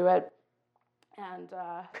get into it. And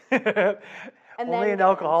only an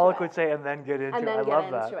alcoholic would say, and then get into it. And then I get love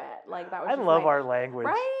into that. it. Like that was. I just love our language.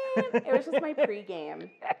 Right. It was just my pregame.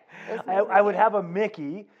 I would have a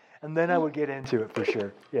Mickey, and then I would get into it for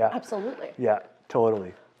sure. Yeah. Absolutely. Yeah,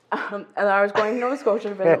 totally. And I was going to Nova Scotia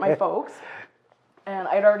to visit my folks, and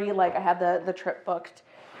I'd already I had the trip booked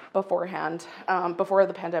beforehand, before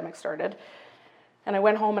the pandemic started. And I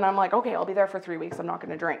went home and I'm like, okay, I'll be there for 3 weeks. I'm not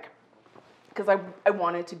going to drink. Because I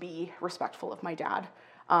wanted to be respectful of my dad.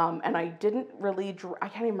 And I didn't really, I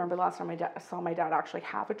can't even remember the last time I saw my dad actually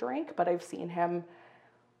have a drink, but I've seen him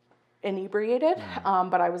inebriated.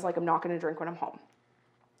 But I was like, I'm not going to drink when I'm home.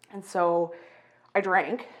 And so I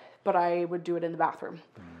drank, but I would do it in the bathroom.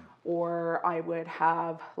 Or I would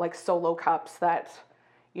have like solo cups that,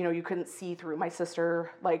 you couldn't see through. My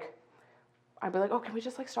sister, I'd be like, oh, can we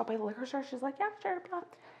just stop by the liquor store? She's like, yeah, sure. Blah.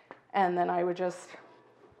 And then I would just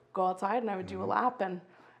go outside and I would do a lap and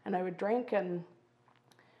I would drink and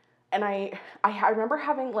I remember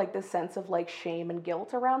having this sense of shame and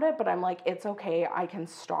guilt around it, but I'm like, it's okay, I can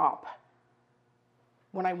stop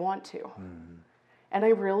when I want to. And I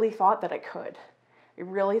really thought that I could. I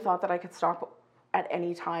really thought that I could stop at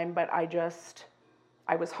any time, but I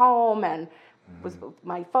was home and was with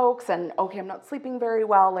my folks and okay, I'm not sleeping very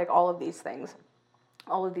well, all of these things,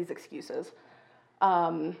 all of these excuses.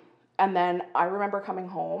 And then I remember coming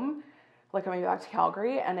home, coming back to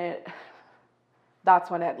Calgary, and that's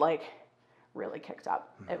when it really kicked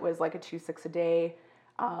up. It was a 2-6 a day.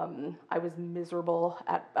 I was miserable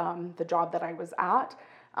at the job that I was at.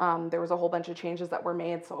 There was a whole bunch of changes that were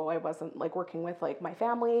made, so I wasn't working with my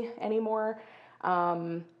family anymore.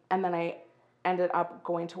 And then I ended up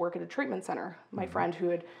going to work at a treatment center. My friend who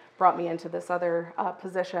had brought me into this other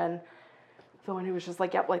position, the one who was just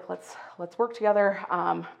yep, let's work together,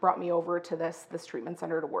 brought me over to this treatment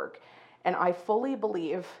center to work. And I fully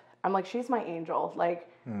believe, I'm she's my angel.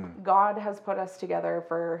 God has put us together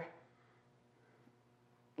for,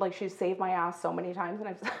 she's saved my ass so many times,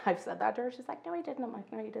 and I've said that to her. She's like, no, I didn't. I'm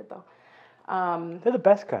like, no, you did though. They're the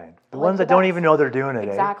best kind. The ones that don't even know they're doing it.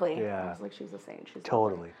 Exactly. Eh? Yeah. I was she's a saint. She's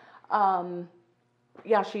totally.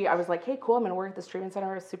 Yeah, I was like, hey, cool, I'm gonna work at this treatment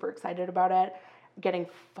center. I was super excited about it. Getting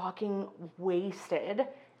fucking wasted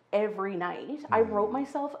every night. I wrote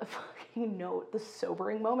myself a fucking note, the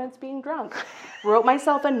sobering moments being drunk. Wrote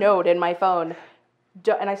myself a note in my phone,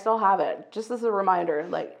 and I still have it, just as a reminder,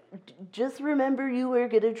 just remember you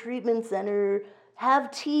work at a treatment center,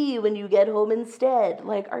 have tea when you get home instead.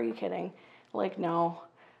 Are you kidding? No.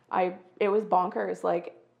 It was bonkers.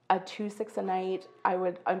 A 2-6 a night,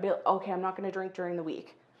 I'd be okay, I'm not going to drink during the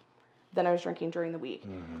week. Then I was drinking during the week.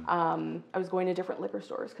 I was going to different liquor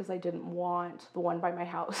stores because I didn't want the one by my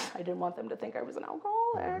house. I didn't want them to think I was an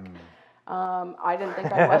alcoholic. I didn't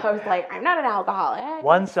think I was. I was like, I'm not an alcoholic.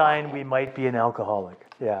 One sign we might be an alcoholic.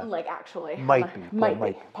 Yeah. Actually. Might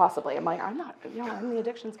be. Possibly. I'm I'm not, I'm the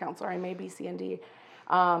addictions counselor. I may be C&D.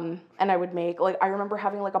 And I would make, I remember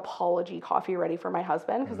having apology coffee ready for my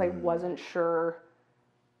husband because I wasn't sure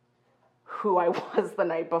who I was the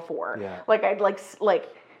night before. Yeah. I'd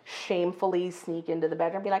shamefully sneak into the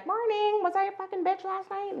bedroom and be like, morning, was I a fucking bitch last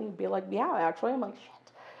night? And he'd be like, yeah, actually. I'm like,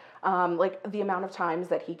 shit. The amount of times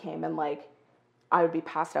that he came and I would be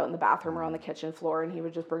passed out in the bathroom or on the kitchen floor and he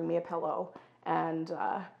would just bring me a pillow. And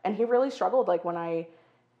he really struggled when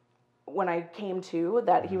I came to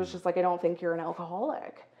that, he was just like, I don't think you're an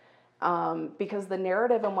alcoholic. Because the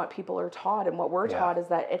narrative and what people are taught and what we're taught is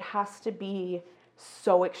that it has to be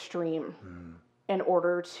so extreme in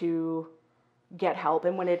order to get help.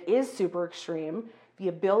 And when it is super extreme, the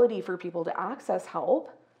ability for people to access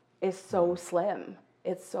help is so slim.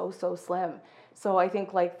 It's so slim. So I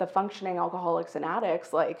think like the functioning alcoholics and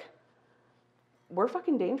addicts, like, we're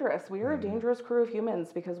fucking dangerous. We are a dangerous crew of humans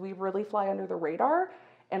because we really fly under the radar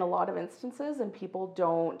in a lot of instances, and people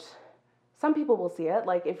don't. Some people will see it.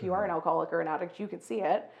 Like if you are an alcoholic or an addict, you can see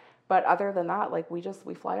it. But other than that, like we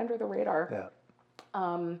fly under the radar.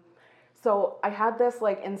 Yeah. So I had this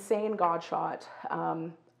like insane God shot.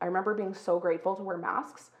 I remember being so grateful to wear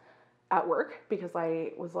masks at work because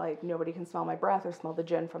I was like, nobody can smell my breath or smell the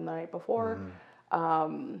gin from the night before.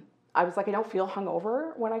 I was like, I don't feel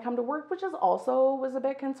hungover when I come to work, which was a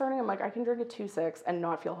bit concerning. I'm like, I can drink a 2-6 and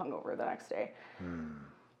not feel hungover the next day.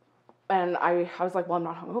 And I was like, well, I'm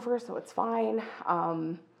not hungover, so it's fine.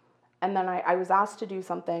 And then I was asked to do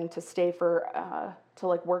something to stay to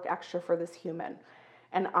like work extra for this human.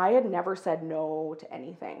 And I had never said no to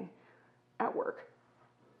anything at work.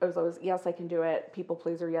 It was always, yes, I can do it. People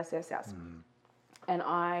pleaser, yes. And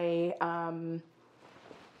I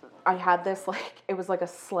had this, like, it was like a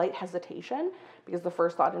slight hesitation because the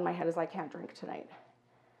first thought in my head is I can't drink tonight.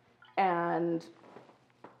 And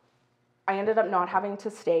I ended up not having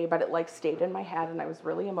to stay, but it like stayed in my head and I was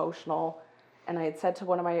really emotional. And I had said to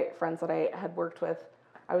one of my friends that I had worked with,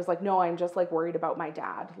 I was like, no, I'm just like worried about my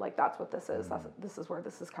dad. Like that's what this is. This is where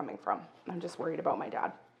this is coming from. I'm just worried about my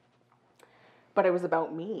dad. But it was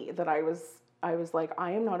about me that I was like,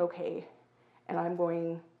 I am not okay and I'm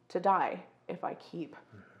going to die if I keep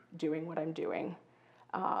doing what I'm doing.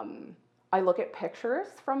 I look at pictures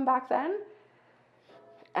from back then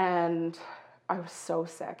and I was so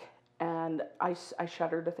sick and I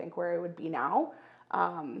shudder to think where I would be now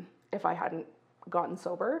if I hadn't gotten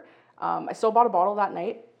sober. I still bought a bottle that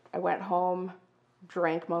night. I went home,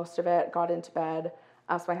 drank most of it, got into bed,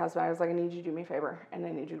 asked my husband, I was like, I need you to do me a favor and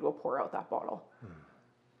I need you to go pour out that bottle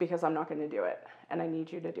because I'm not going to do it and I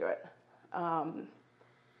need you to do it. And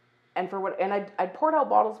I'd poured out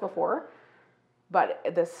bottles before, but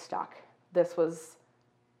this stuck. This was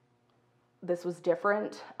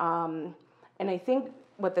different. And I think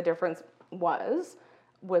what the difference was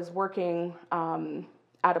working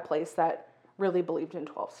at a place that really believed in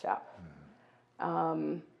 12-step.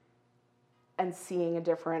 And seeing a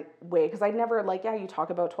different way. Because I'd never, like, yeah, you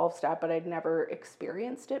talk about 12-step, but I'd never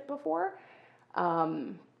experienced it before.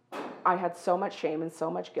 I had so much shame and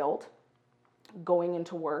so much guilt going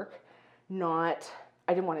into work. I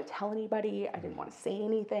didn't want to tell anybody. I didn't want to say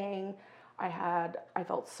anything. I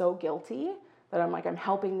felt so guilty that I'm like, I'm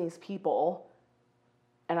helping these people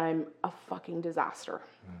and I'm a fucking disaster.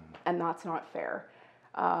 And that's not fair.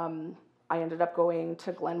 I ended up going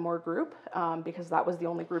to Glenmore Group because that was the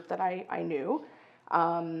only group that I knew.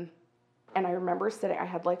 And I remember I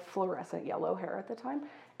had like fluorescent yellow hair at the time.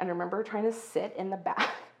 And I remember trying to sit in the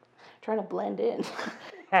back, trying to blend in.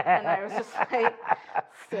 And I was just like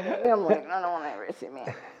sitting. I'm like, I don't want anybody to see me.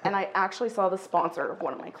 And I actually saw the sponsor of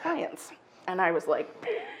one of my clients. And I was like,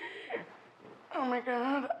 oh my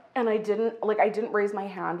God. And I didn't raise my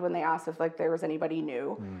hand when they asked if like there was anybody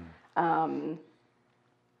new.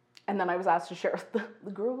 And then I was asked to share with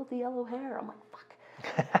the girl with the yellow hair. I'm like, fuck.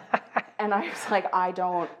 And I was like,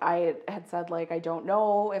 I had said like, I don't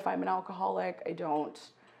know if I'm an alcoholic.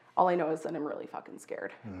 All I know is that I'm really fucking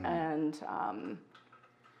scared. And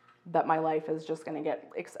that my life is just going to get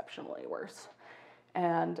exceptionally worse.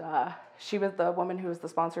 And she was the woman who was the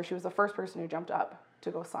sponsor. She was the first person who jumped up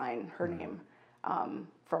to go sign her name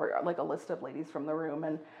for like a list of ladies from the room.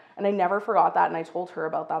 And I never forgot that. And I told her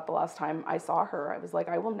about that the last time I saw her. I was like,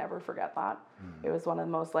 I will never forget that. It was one of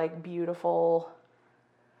the most like beautiful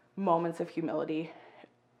moments of humility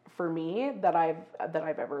for me that I've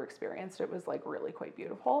ever experienced. It was like really quite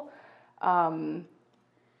beautiful.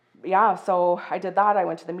 Yeah, so I did that. I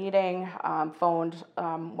went to the meeting, phoned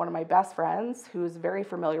one of my best friends who's very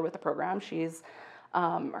familiar with the program. She's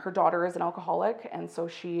her daughter is an alcoholic, and so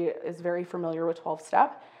she is very familiar with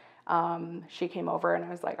 12-step. She came over and I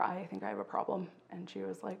was like, I think I have a problem. And she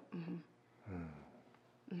was like,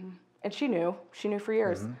 And she knew for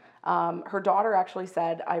years. Her daughter actually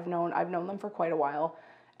said, I've known them for quite a while.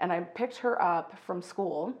 And I picked her up from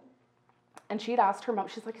school and she'd asked her mom,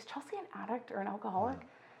 she's like, is Chelsea an addict or an alcoholic?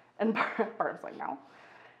 And Barb's like, no.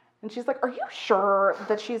 And she's like, are you sure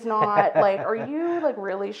that she's not? Like, are you like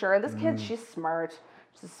really sure? And this kid, she's smart.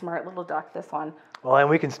 She's a smart little duck, this one. Well, and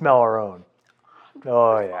we can smell our own.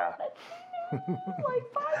 Oh, yeah. Like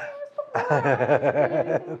 5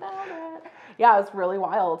 years before. Yeah, it was really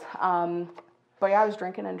wild. But yeah, I was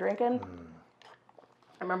drinking and drinking.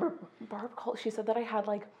 I remember Barb called, she said that I had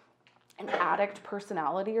like an addict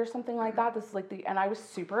personality or something like that. This is like and I was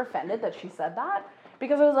super offended that she said that,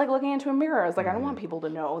 because I was like looking into a mirror. I was like, I don't want people to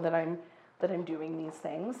know that I'm doing these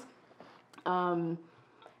things. And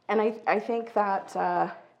I think that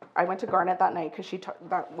I went to Garnet that night because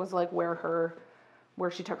that was like where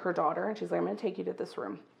she took her daughter, and she's like, I'm going to take you to this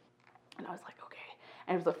room. And I was like, okay.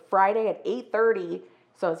 And it was a Friday at 8:30,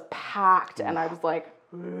 so it was packed, and I was like,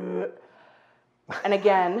 ugh. And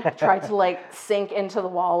again, tried to like sink into the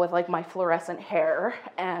wall with like my fluorescent hair.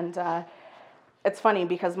 And it's funny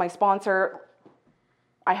because my sponsor,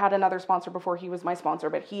 I had another sponsor before he was my sponsor,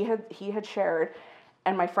 but he had shared,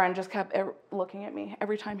 and my friend just kept looking at me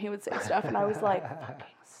every time he would say stuff, and I was like, fucking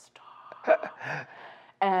stop.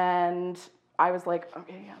 And I was like,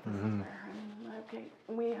 okay, yeah, this is fair. And okay,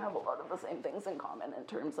 we have a lot of the same things in common in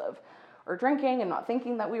terms of our drinking and not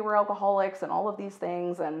thinking that we were alcoholics and all of these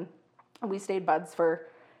things. And we stayed buds for,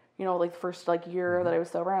 like the first like year that I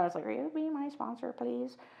was sober. And I was like, are you be my sponsor,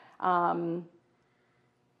 please?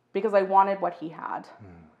 Because I wanted what he had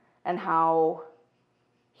and how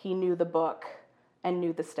he knew the book and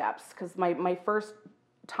knew the steps. Because my first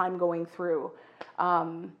time going through,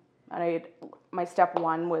 my step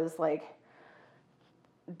one was like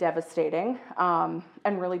devastating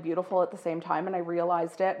and really beautiful at the same time. And I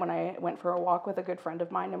realized it when I went for a walk with a good friend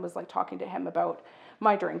of mine and was like talking to him about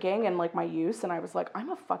my drinking and like my use. And I was like, I'm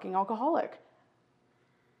a fucking alcoholic.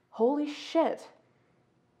 Holy shit.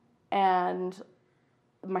 And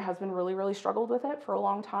my husband really, really struggled with it for a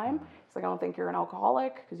long time. He's like, I don't think you're an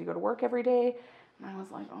alcoholic because you go to work every day. And I was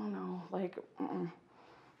like, oh no, like,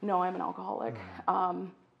 no, I'm an alcoholic.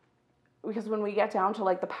 Because when we get down to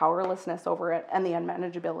like the powerlessness over it and the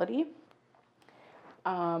unmanageability,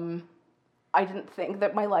 I didn't think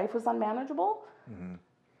that my life was unmanageable,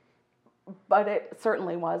 but it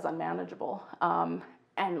certainly was unmanageable.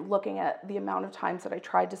 And looking at the amount of times that I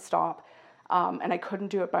tried to stop, and I couldn't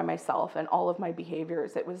do it by myself, and all of my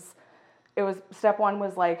behaviors, it was step one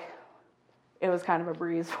was like, it was kind of a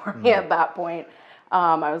breeze for me at that point.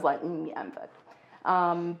 I was like, yeah, I'm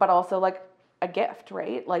good. But also like a gift,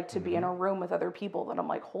 right? Like to be in a room with other people that I'm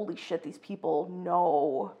like, holy shit, these people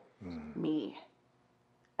know me.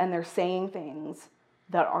 And they're saying things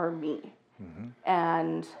that are me.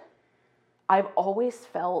 And I've always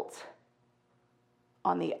felt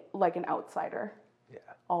like an outsider. Yeah.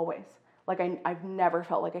 Always. Like I've never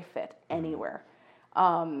felt like I fit anywhere.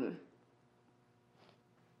 And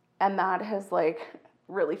that has like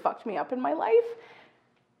really fucked me up in my life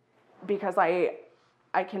because I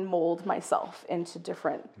can mold myself into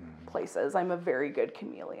different places. I'm a very good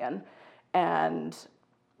chameleon. And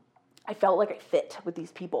I felt like I fit with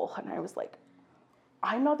these people. And I was like,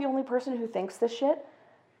 I'm not the only person who thinks this shit.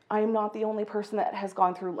 I'm not the only person that has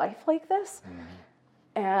gone through life like this.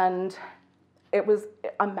 And it was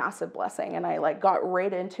a massive blessing. And I like got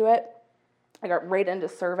right into it. I got right into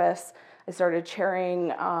service. I started chairing,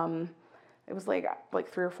 it was like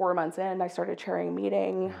 3 or 4 months in, I started chairing a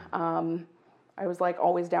meeting. I was like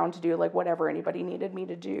always down to do like whatever anybody needed me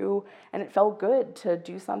to do. And it felt good to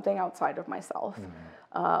do something outside of myself.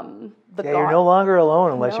 You're no longer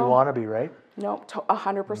alone unless you want to be, right? No,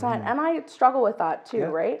 100%. And I struggle with that too,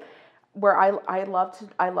 right? Where I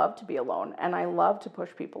love to be alone, and I love to push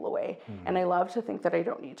people away, and I love to think that I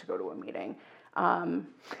don't need to go to a meeting. And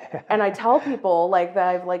I tell people like that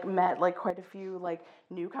I've like met like quite a few like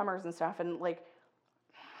newcomers and stuff, and like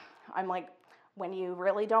I'm like, when you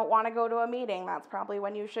really don't want to go to a meeting, that's probably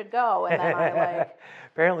when you should go. And then I like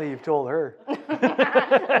apparently you've told her.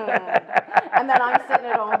 And then I'm sitting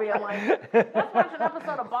at home being like, let's watch an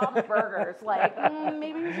episode of Bob's Burgers. Like,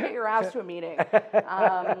 maybe you should get your ass to a meeting. But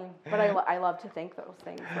I love to think those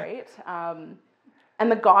things, right?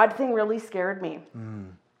 And the God thing really scared me.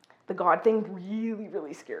 The God thing really,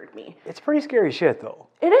 really scared me. It's pretty scary shit, though.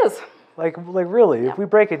 It is. Like really, if we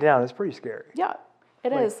break it down, it's pretty scary. Yeah,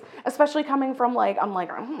 it is. Especially coming from like, I'm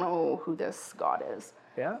like, I don't know who this God is.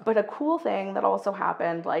 Yeah. But a cool thing that also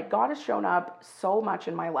happened, like God has shown up so much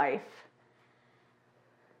in my life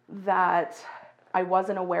that I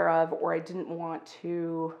wasn't aware of, or I didn't want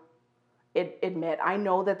to admit. I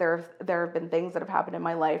know that there have been things that have happened in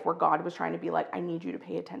my life where God was trying to be like, I need you to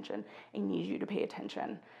pay attention. I need you to pay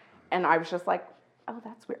attention. And I was just like, oh,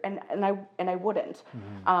 that's weird. And I wouldn't.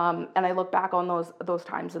 And I look back on those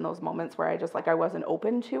times and those moments where I just like, I wasn't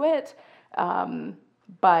open to it.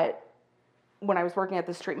 But when I was working at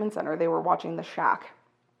this treatment center, they were watching The Shack.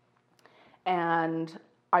 And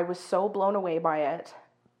I was so blown away by it.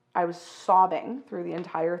 I was sobbing through the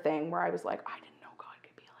entire thing where I was like, I didn't know God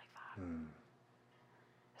could be like that.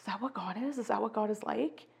 Is that what God is? Is that what God is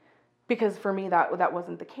like? Because for me, that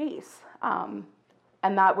wasn't the case.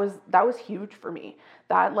 And that was huge for me.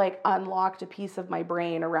 That like unlocked a piece of my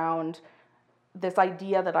brain around this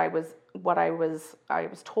idea that I was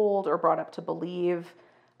told or brought up to believe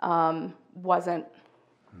wasn't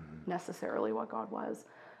necessarily what God was.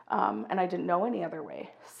 And I didn't know any other way.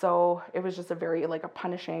 So it was just a very like a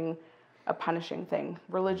punishing thing.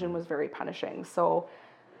 Religion was very punishing. So,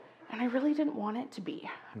 and I really didn't want it to be.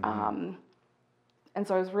 And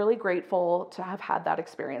so I was really grateful to have had that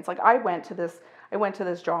experience. Like I went to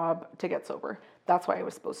this job to get sober. That's why I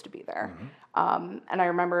was supposed to be there. And I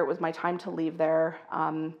remember it was my time to leave there.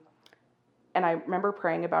 And I remember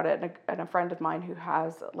praying about it, and a friend of mine who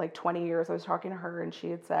has like 20 years, I was talking to her, and she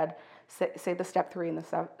had said, say the step 3 and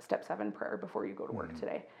the step 7 prayer before you go to work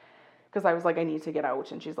today. Because I was like, I need to get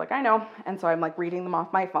out. And she's like, I know. And so I'm like reading them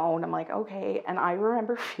off my phone. I'm like, okay. And I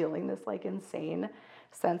remember feeling this like insane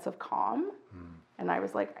sense of calm. And I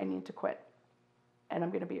was like, I need to quit, and I'm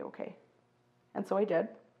going to be okay. And so I did.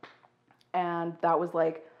 And that was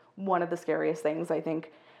like one of the scariest things I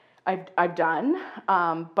think I've done,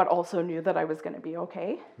 but also knew that I was going to be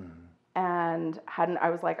okay. And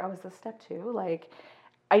I was like, oh, is this step 2? Like,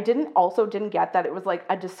 I didn't get that it was like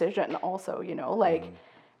a decision also, you know, like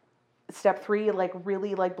step 3, like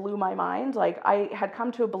really like blew my mind. Like I had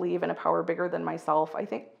come to believe in a power bigger than myself, I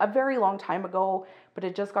think a very long time ago, but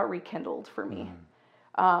it just got rekindled for me.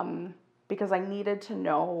 Because I needed to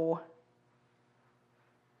know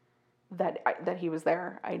that he was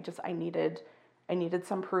there. I needed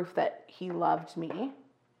some proof that he loved me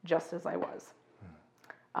just as I was.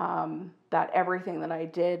 That everything that I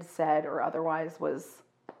did, said, or otherwise was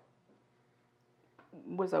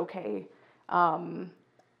okay. And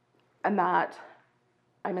that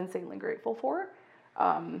I'm insanely grateful for.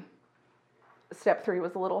 Step 3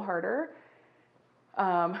 was a little harder.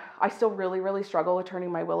 I still really, really struggle with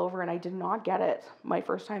turning my will over, and I did not get it my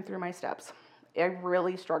first time through my steps. I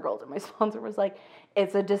really struggled, and my sponsor was like,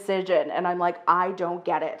 it's a decision. And I'm like, I don't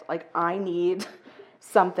get it. Like, I need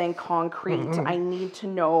something concrete. I need to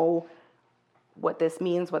know what this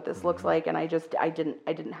means, what this looks like. And I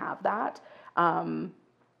didn't have that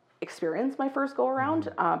experience my first go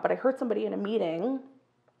around. But I heard somebody in a meeting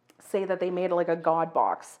say that they made like a God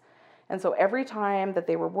box. And so every time that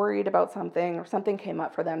they were worried about something or something came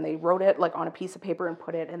up for them, they wrote it like on a piece of paper and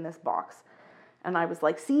put it in this box. And I was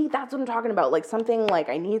like, see, that's what I'm talking about. Like something, like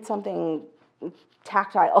I need something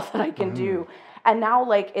tactile that I can do. And now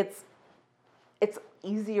like it's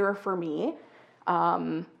easier for me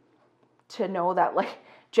to know that like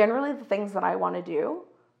generally the things that I want to do,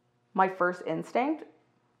 my first instinct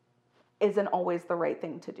isn't always the right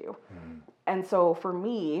thing to do. And so for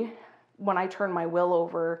me, when I turn my will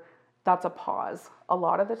over, that's a pause. A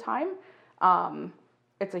lot of the time,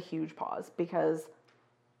 it's a huge pause because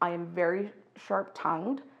I am very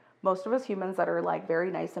sharp-tongued. Most of us humans that are like very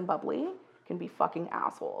nice and bubbly can be fucking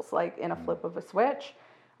assholes, like in a flip of a switch.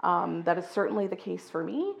 That is certainly the case for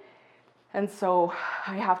me. And so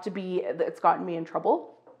I have to be, it's gotten me in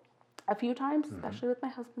trouble a few times, especially with my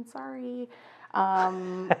husband. Sorry. I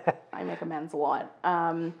make amends a lot.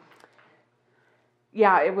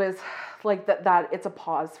 Yeah, it was like that it's a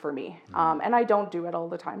pause for me. And I don't do it all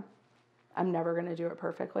the time. I'm never going to do it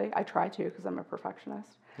perfectly. I try to because I'm a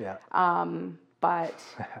perfectionist. Yeah. But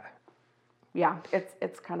yeah,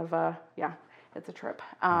 it's kind of it's a trip.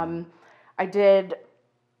 I did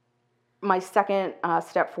my second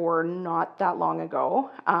step 4 not that long ago.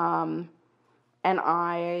 And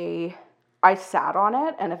I sat on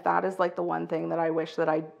it. And if that is like the one thing that I wish that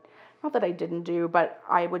not that I didn't do, but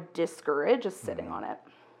I would discourage is sitting on it.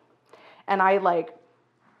 And I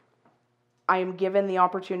am given the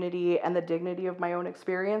opportunity and the dignity of my own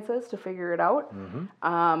experiences to figure it out,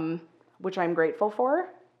 which I'm grateful for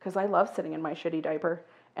because I love sitting in my shitty diaper.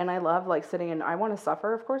 And I love like sitting in, I want to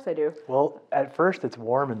suffer. Of course I do. Well, at first it's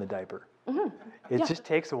warm in the diaper. It just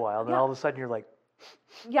takes a while. Then all of a sudden you're like,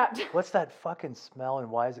 what's that fucking smell and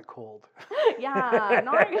why is it cold? Why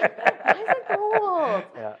is it cold?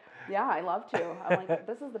 Yeah. Yeah, I love to. I'm like,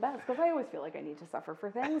 this is the best because I always feel like I need to suffer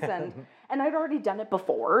for things, and I'd already done it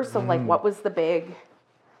before. So like, what was the big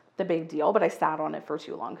deal? But I sat on it for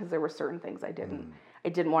too long because there were certain things I didn't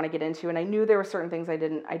want to get into, and I knew there were certain things I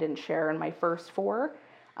didn't share in my first 4,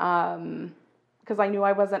 because I knew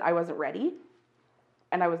I wasn't ready,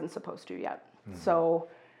 and I wasn't supposed to yet. So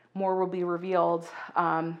more will be revealed.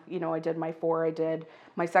 I did my 4. I did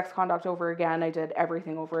my sex conduct over again. I did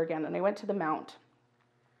everything over again, and I went to the Mount.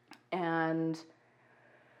 And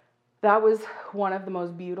that was one of the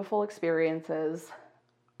most beautiful experiences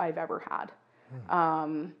I've ever had.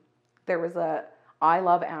 I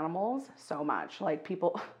love animals so much. Like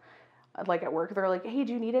people, like at work, they're like, hey,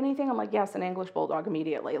 do you need anything? I'm like, yes, an English bulldog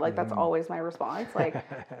immediately. Like that's always my response. Like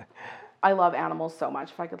I love animals so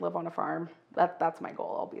much. If I could live on a farm, that's my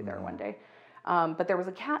goal. I'll be there one day. But there was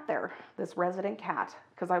a cat there, this resident cat,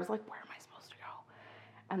 because I was like, where am I supposed to go?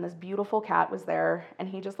 And this beautiful cat was there, and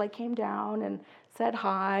he just like came down and said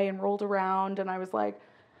hi and rolled around, and I was like,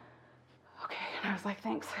 okay. And I was like,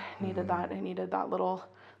 thanks. I needed that. I needed that little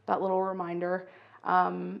reminder.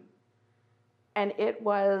 And it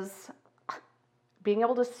was being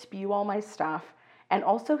able to spew all my stuff and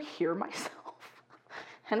also hear myself.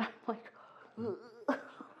 And I'm like,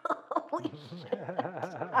 holy shit.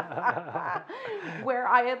 Where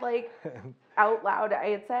I had like out loud, I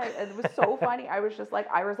had said, and it was so funny. I was just like,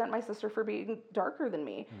 I resent my sister for being darker than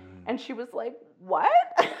me. And she was like, what?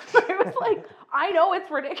 I was like, I know it's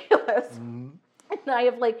ridiculous. And I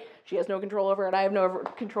have like, she has no control over it. I have no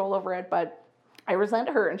control over it, but I resent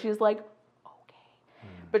her. And she's like, okay.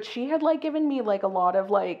 But she had like given me like a lot of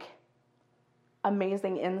like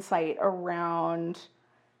amazing insight around,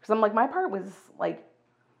 because I'm like, my part was like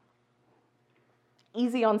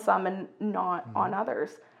easy on some and not on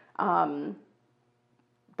others.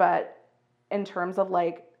 But in terms of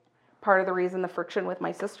like, part of the reason the friction with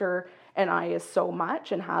my sister and I is so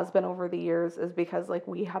much and has been over the years is because like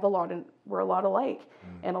we're a lot alike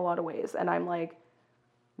in a lot of ways. And I'm like,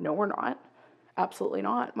 no, we're not. Absolutely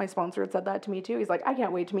not. My sponsor had said that to me too. He's like, I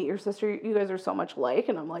can't wait to meet your sister. You guys are so much alike.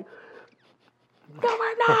 And I'm like, no,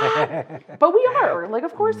 we're not. But we are. Like,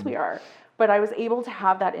 of course we are. But I was able to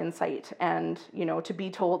have that insight and, you know, to be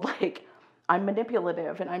told like, I'm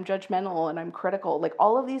manipulative and I'm judgmental and I'm critical. Like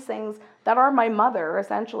all of these things that are my mother,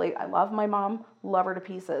 essentially. I love my mom, love her to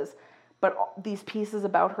pieces. But these pieces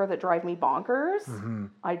about her that drive me bonkers,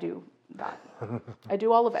 I do that. I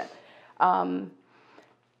do all of it. And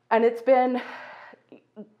it's been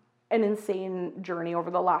an insane journey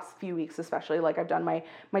over the last few weeks, especially. Like I've done my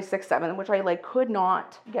 6-7, which I like could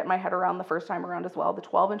not get my head around the first time around as well. The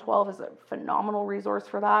 12 and 12 is a phenomenal resource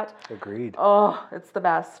for that. Agreed. Oh, it's the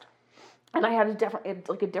best. And I had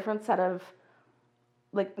a different set of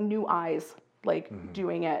like new eyes, like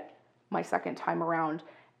doing it my second time around,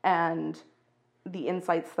 and the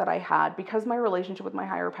insights that I had, because my relationship with my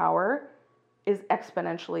higher power is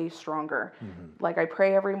exponentially stronger. Like I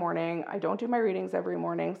pray every morning. I don't do my readings every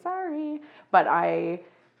morning. Sorry. But I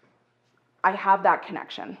have that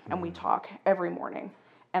connection and we talk every morning.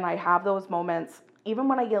 And I have those moments, even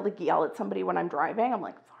when I yell at somebody when I'm driving, I'm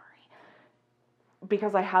like, sorry.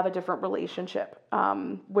 Because I have a different relationship,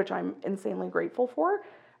 which I'm insanely grateful for.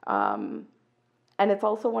 And it's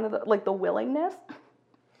also one of the, like the willingness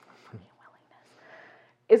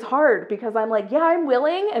is hard, because I'm like, yeah, I'm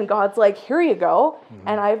willing. And God's like, here you go.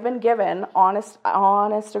 And I've been given, honest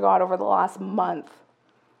to God, over the last month,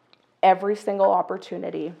 every single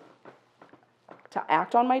opportunity to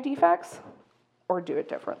act on my defects or do it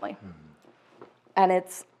differently. And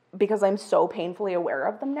it's because I'm so painfully aware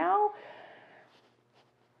of them now.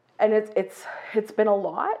 And it's been a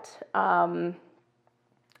lot.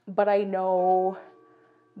 But I know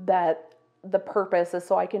that the purpose is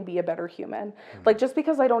so I can be a better human. Like just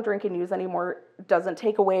because I don't drink and use anymore doesn't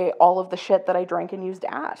take away all of the shit that I drank and used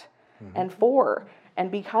at and for and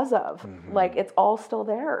because of. Like it's all still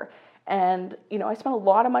there. And you know, I spent a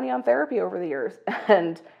lot of money on therapy over the years,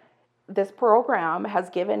 and this program has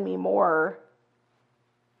given me more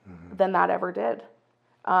than that ever did.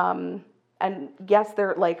 And yes,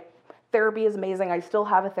 therapy is amazing. I still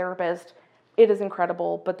have a therapist. It is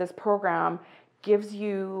incredible, but this program gives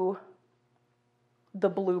you the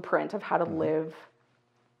blueprint of how to live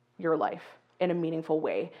your life in a meaningful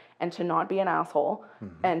way and to not be an asshole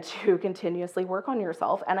and to continuously work on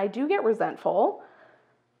yourself. And I do get resentful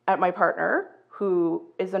at my partner, who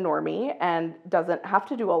is a normie and doesn't have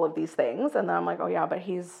to do all of these things. And then I'm like, oh yeah, but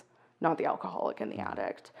he's not the alcoholic and the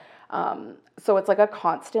addict. So it's like a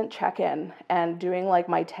constant check-in, and doing like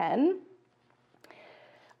my 10,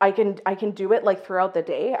 I can do it like throughout the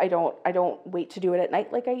day. I don't wait to do it at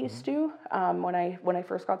night like I used to. When I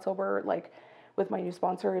first got sober, like with my new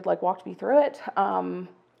sponsor, it like walked me through it.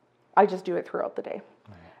 I just do it throughout the day.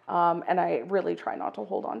 And I really try not to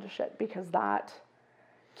hold on to shit, because that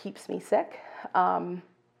keeps me sick. And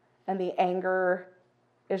the anger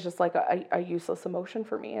is just like a useless emotion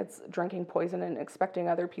for me. It's drinking poison and expecting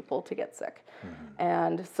other people to get sick.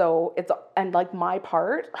 And so and like my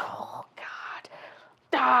part, oh God.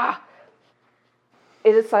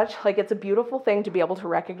 It is such, like, it's a beautiful thing to be able to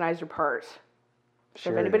recognize your part.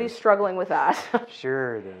 Sure, if anybody's struggling with that.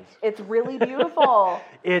 Sure it is. It's really beautiful.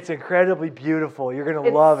 It's incredibly beautiful. You're going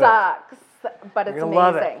to love it. It sucks, but it's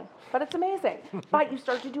amazing. but it's amazing. But you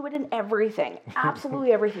start to do it in everything,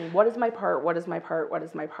 absolutely everything. What is my part? What is my part? What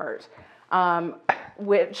is my part?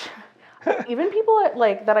 Which even people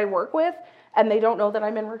that I work with, and they don't know that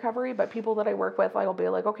I'm in recovery, but people that I work with, I'll be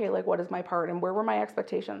like, okay, like, what is my part? And where were my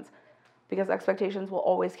expectations? Because expectations will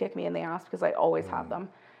always kick me in the ass because I always have them.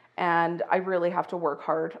 And I really have to work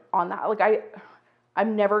hard on that. Like,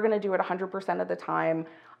 I'm never going to do it 100% of the time.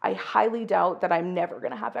 I highly doubt that I'm never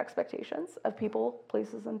going to have expectations of people,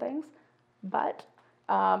 places, and things. But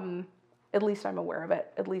at least I'm aware of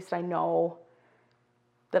it. At least I know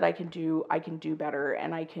that I can do better,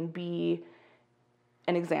 and I can be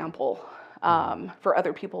an example for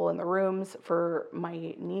other people in the rooms, for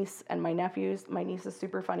my niece and my nephews. My niece is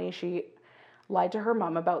super funny. She lied to her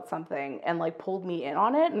mom about something and like pulled me in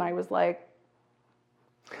on it, and I was like,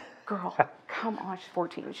 girl, come on. She's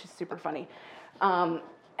 14. She's super funny. And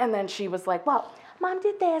then she was like, well, mom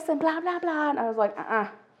did this and blah, blah, blah. And I was like,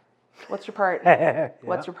 what's your part?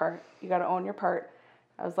 What's your part? You got to own your part.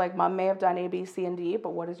 I was like, mom may have done A, B, C, and D,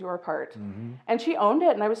 but what is your part? And she owned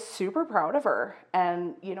it, and I was super proud of her.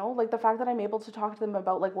 And, you know, like the fact that I'm able to talk to them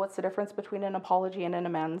about like what's the difference between an apology and an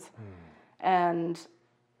amends. And,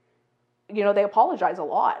 you know, they apologize a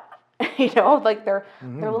lot. You know, like their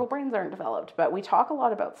little brains aren't developed. But we talk a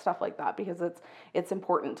lot about stuff like that because it's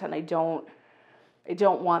important, and I don't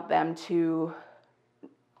want them to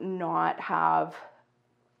not have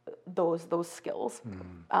those skills,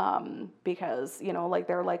 because, you know, like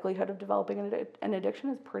their likelihood of developing an addiction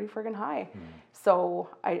is pretty friggin' high. So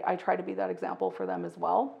I try to be that example for them as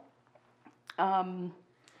well. I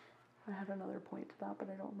had another point to that, but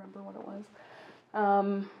I don't remember what it was.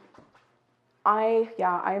 I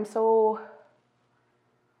am so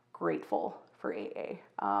grateful for AA.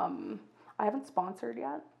 I haven't sponsored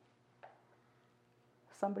yet.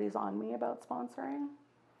 Somebody's on me about sponsoring.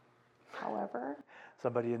 However,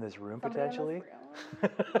 somebody in this room potentially.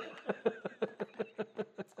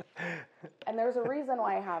 And there's a reason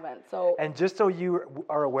why I haven't. So, and just so you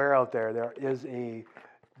are aware out there, there is a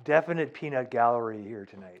definite peanut gallery here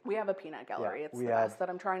tonight. We have a peanut gallery. It's the best that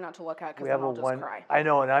I'm trying not to look at because then I'll just cry. I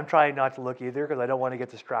know, and I'm trying not to look either because I don't want to get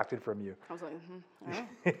distracted from you. I was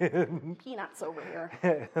like, peanuts over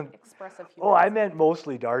here. Expressive humor. Oh, I meant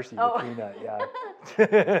mostly Darcy with peanut,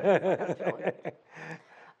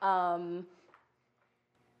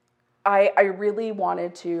 I really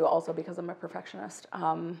wanted to, also because I'm a perfectionist,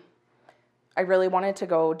 I really wanted to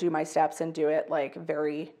go do my steps and do it like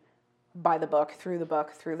very by the book, through the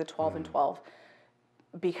 12 and 12,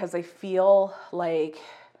 because I feel like,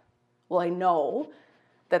 well, I know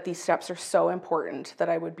that these steps are so important that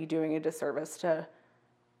I would be doing a disservice to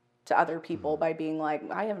other people by being like,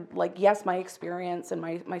 I have, like, yes, my experience and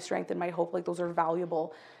my strength and my hope, like those are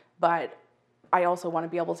valuable, but I also want to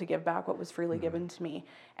be able to give back what was freely given to me,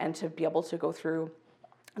 and to be able to go through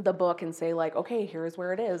the book and say like, okay, here's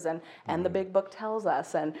where it is, and the big book tells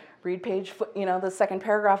us, and read page, you know, the second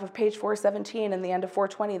paragraph of page 417 and the end of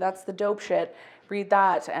 420, that's the dope shit, read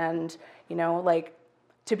that. And, you know, like,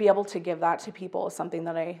 to be able to give that to people is something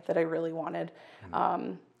that I really wanted.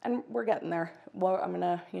 And we're getting there. Well, I'm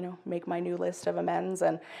gonna, you know, make my new list of amends.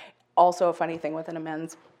 And also a funny thing with an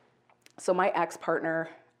amends, so my ex-partner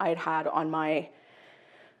I'd had on my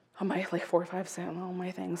like 4, 5, 7, all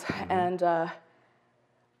my things, and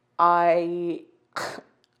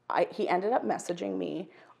he ended up messaging me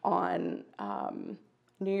on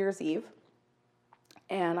New Year's Eve,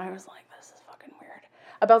 and I was like, this is fucking weird,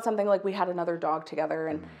 about something like we had another dog together,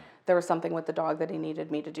 and there was something with the dog that he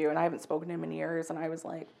needed me to do, and I haven't spoken to him in years, and I was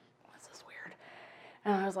like, this is weird,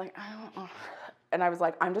 and I was like, I don't know. And I was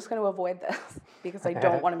like, I'm just going to avoid this because I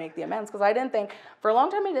don't want to make the amends. Because I didn't think, for a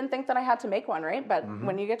long time, I didn't think that I had to make one, right? But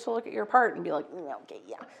when you get to look at your part and be like, okay,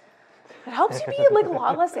 yeah. It helps you be like a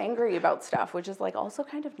lot less angry about stuff, which is like also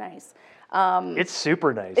kind of nice. It's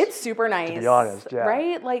super nice. It's super nice. To be honest, yeah.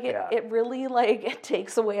 Right? Like it really like, it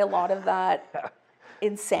takes away a lot of that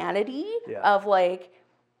insanity of like,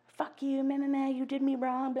 fuck you, you did me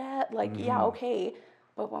wrong, blah. Like, yeah, okay.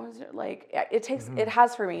 But what was it like? It takes. It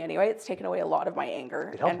has for me anyway. It's taken away a lot of my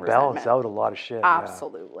anger. It helps balance out a lot of shit.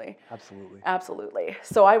 Absolutely. Yeah. Absolutely. Absolutely.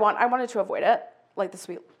 So I wanted to avoid it, like the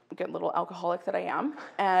sweet, good little alcoholic that I am,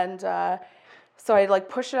 and so I like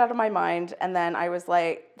pushed it out of my mind. And then I was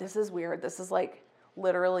like, this is weird. This is like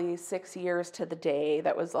literally 6 years to the day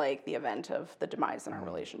that was like the event of the demise in our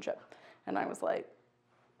relationship. And I was like,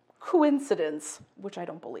 coincidence, which I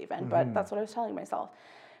don't believe in, but that's what I was telling myself.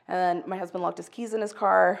 And then my husband locked his keys in his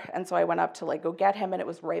car, and so I went up to like go get him, and it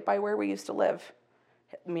was right by where we used to live,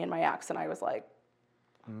 me and my ex, and I was like,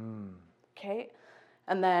 okay.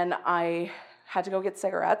 And then I had to go get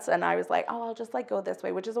cigarettes, and I was like, oh, I'll just like go this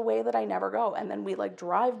way, which is a way that I never go. And then we like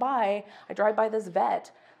drive by this vet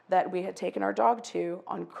that we had taken our dog to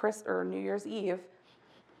on New Year's Eve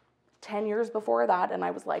 10 years before that, and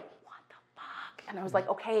I was like, what the fuck? And I was like,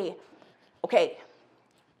 okay,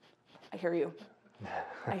 I hear you.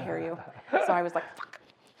 So I was like, fuck.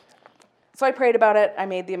 So I prayed about it. I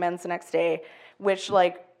made the amends the next day, which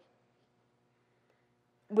like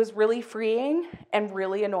was really freeing and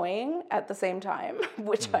really annoying at the same time,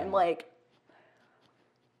 which I'm like,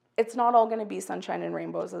 it's not all going to be sunshine and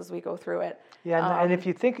rainbows as we go through it. Yeah, and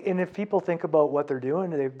if people think about what they're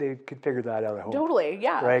doing, they could figure that out at home. Totally,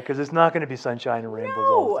 yeah. Right, because it's not going to be sunshine and rainbows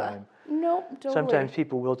all the time. Nope, totally. Sometimes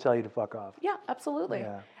people will tell you to fuck off. Yeah, absolutely.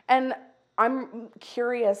 Yeah. And I'm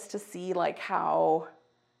curious to see like how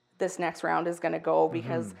this next round is going to go,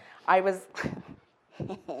 because I was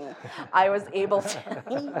able to,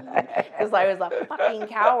 because I was a fucking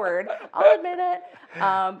coward, I'll admit it.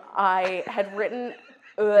 I had written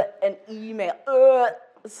an email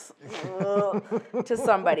to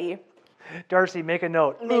somebody. Darcy, make a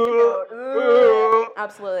note.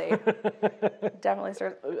 Absolutely. Definitely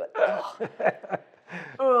starts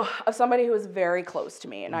of somebody who was very close to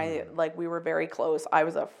me, and we were very close. I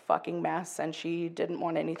was a fucking mess, and she didn't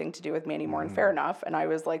want anything to do with me anymore, and fair enough. And I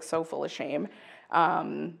was like so full of shame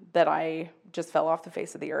that I just fell off the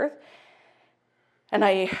face of the earth. And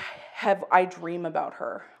I dream about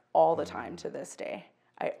her all the time to this day.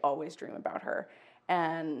 I always dream about her.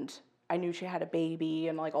 And I knew she had a baby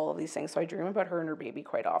and like all of these things. So I dream about her and her baby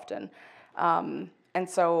quite often. And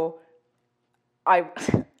so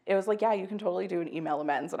it was like, yeah, you can totally do an email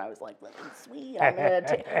amends. And I was like, sweet.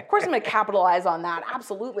 Of course I'm going to capitalize on that.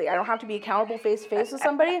 Absolutely. I don't have to be accountable face to face with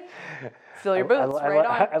somebody. Fill your boots, right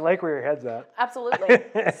on. I like where your head's at. Absolutely.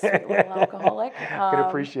 Sweet little alcoholic. I can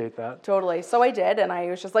appreciate that. Totally. So I did. And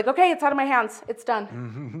I was just like, okay, it's out of my hands. It's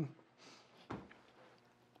done.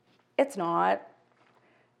 It's not.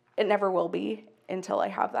 It never will be until I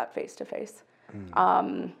have that face to face.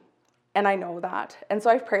 And I know that. And so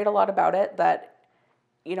I've prayed a lot about it, that,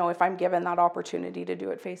 you know, if I'm given that opportunity to do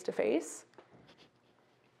it face to face,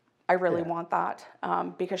 I really want that,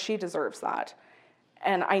 because she deserves that.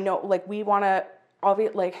 And I know, like, we don't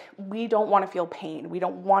want to feel pain. We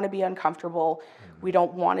don't want to be uncomfortable. We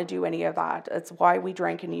don't want to do any of that. It's why we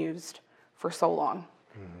drank and used for so long.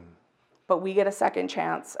 But we get a second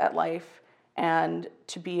chance at life, and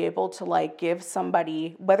to be able to like give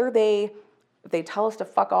somebody, whether they tell us to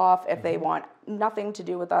fuck off, if they want nothing to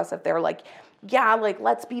do with us, if they're like, yeah, like,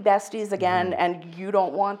 let's be besties again, and you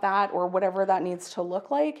don't want that, or whatever that needs to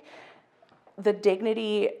look like, the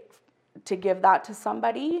dignity to give that to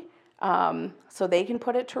somebody, so they can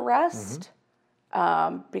put it to rest,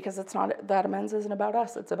 because it's not, that amends isn't about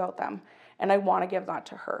us, it's about them. And I want to give that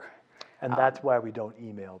to her. And that's why we don't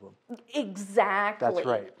email them. Exactly. That's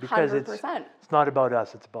right. Because 100%. It's not about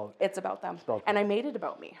us, it's about them. them. And I made it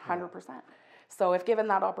about me, 100%. So if given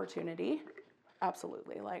that opportunity,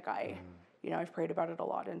 absolutely. Like I've prayed about it a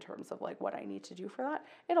lot in terms of like what I need to do for that.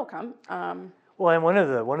 It'll come. Well, and one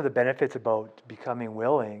of the benefits about becoming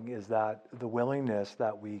willing is that the willingness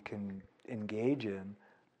that we can engage in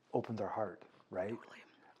opens our heart, right? Totally.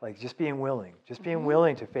 Like just being willing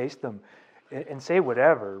to face them and say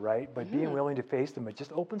whatever, right? But being willing to face them, it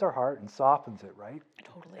just opens our heart and softens it, right?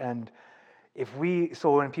 Totally. And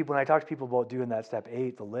when I talk to people about doing that step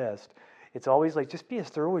 8, the list, it's always like, just be as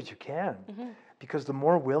thorough as you can, because the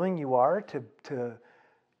more willing you are to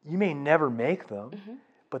you may never make them,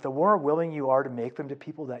 but the more willing you are to make them to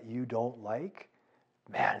people that you don't like,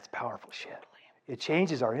 man, it's powerful shit. Totally. It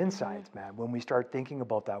changes our insides, man, when we start thinking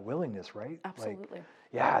about that willingness, right? Absolutely. Like,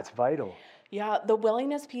 yeah, it's vital. Yeah, the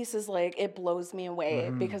willingness piece is like, it blows me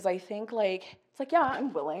away, because I think like, it's like, yeah,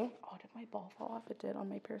 I'm willing. Oh, did my ball fall off? It did on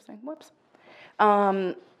my piercing. Whoops.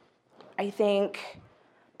 I think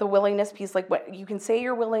the willingness piece, like what you can say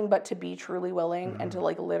you're willing, but to be truly willing and to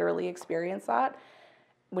like literally experience that,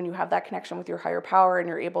 when you have that connection with your higher power and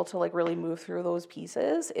you're able to like really move through those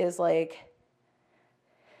pieces, is like,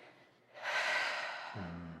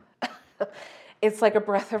 it's like a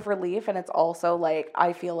breath of relief. And it's also like,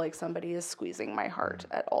 I feel like somebody is squeezing my heart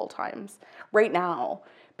at all times right now,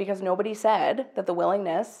 because nobody said that the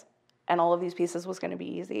willingness and all of these pieces was going to be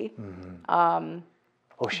easy.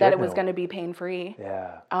 That it was going to be pain-free.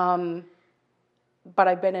 Yeah. But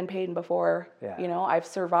I've been in pain before. Yeah. You know, I've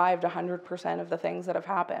survived 100% of the things that have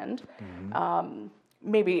happened.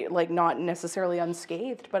 Maybe like not necessarily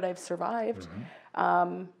unscathed, but I've survived.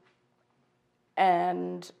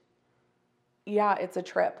 And yeah, it's a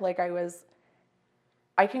trip. Like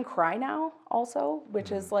I can cry now also,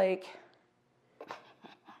 which is like,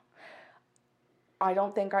 I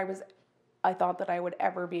don't think I thought that I would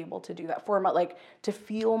ever be able to do that for my, like, to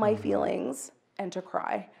feel my feelings and to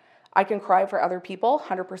cry. I can cry for other people,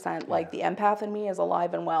 100%. Like, the empath in me is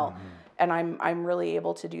alive and well. And I'm really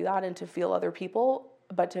able to do that and to feel other people,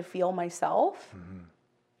 but to feel myself,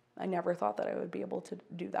 I never thought that I would be able to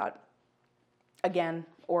do that again,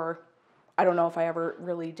 or I don't know if I ever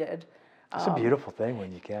really did. It's a beautiful thing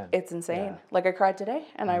when you can. It's insane. Like, I cried today,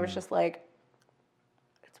 and I was just like,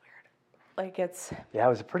 it's weird. Like, it's... Yeah, it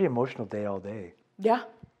was a pretty emotional day all day. Yeah.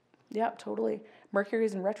 Yeah, totally.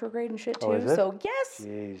 Mercury's in retrograde and shit, too. Oh, is it? So, yes.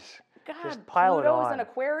 Jeez. God, just pile Pluto's it on. in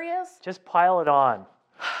Aquarius. Just pile it on.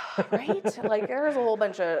 Right? Like, there's a whole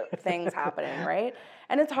bunch of things happening, right?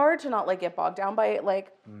 And it's hard to not, like, get bogged down by,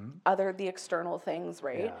 like, the external things,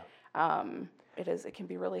 right? Yeah. It can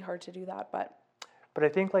be really hard to do that, but I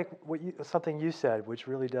think, like, something you said, which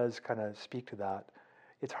really does kind of speak to that,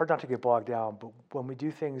 it's hard not to get bogged down, but when we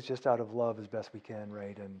do things just out of love as best we can,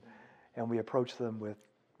 right, and we approach them with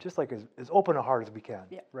just, like, as open a heart as we can,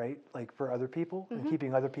 right, like, for other people, and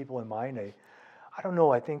keeping other people in mind, I don't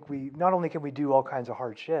know, I think not only can we do all kinds of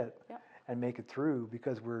hard shit and make it through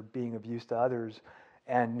because we're being of use to others,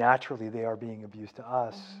 and naturally they are being of use to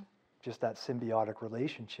us, just that symbiotic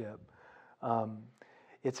relationship,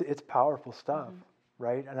 it's powerful stuff.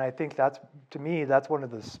 Right, and I think to me, that's one of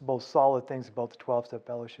the most solid things about the 12-step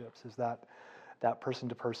fellowships is that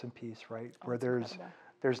person-to-person piece, right? Where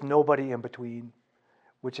there's nobody in between,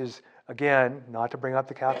 which is, again, not to bring up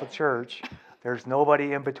the Catholic Church, there's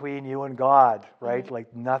nobody in between you and God, right?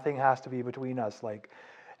 Like, nothing has to be between us. Like,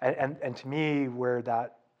 and to me, where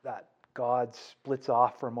that God splits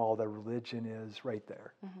off from all the religion is right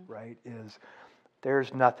there, right? Is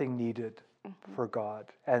there's nothing needed for God,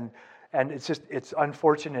 and it's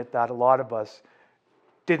unfortunate that a lot of us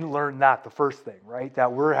didn't learn that the first thing, right?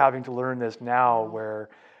 That we're having to learn this now, where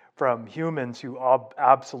from humans who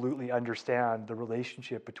absolutely understand the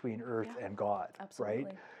relationship between Earth and God, right?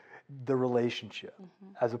 The relationship,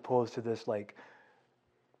 as opposed to this, like,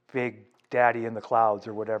 big daddy in the clouds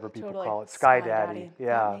or whatever people call it, sky daddy.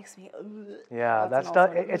 Yeah, that makes me. Yeah, that's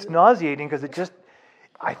not. It's nauseating because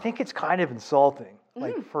I think it's kind of insulting,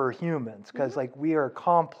 like, for humans, because like, we are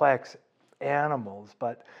complex animals,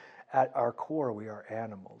 but at our core we are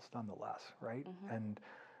animals nonetheless, right? And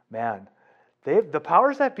man, the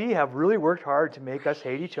powers that be have really worked hard to make us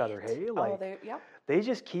hate each other. Hey, like, they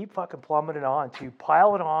just keep fucking plummeting on to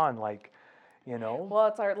pile it on, like, you know. Well,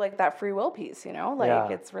 it's like that free will piece, you know.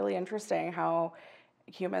 Like, it's really interesting how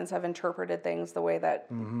humans have interpreted things the way that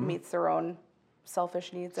meets their own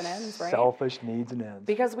selfish needs and ends, right? Selfish needs and ends.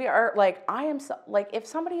 Because we are, like, like, if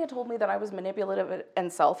somebody had told me that I was manipulative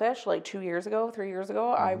and selfish, like, 2 years ago, 3 years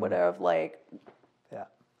ago, I would have, like,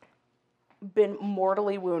 been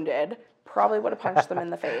mortally wounded, probably would have punched them in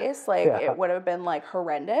the face. Like, it would have been, like,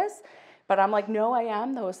 horrendous. But I'm like, no, I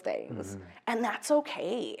am those things. And that's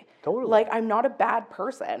okay. Totally. Like, I'm not a bad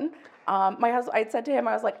person. My husband, I'd said to him,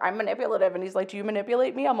 I was like, I'm manipulative. And he's like, do you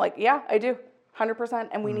manipulate me? I'm like, yeah, I do. 100%,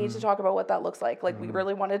 and we need to talk about what that looks like. Like, we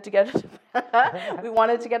really wanted to get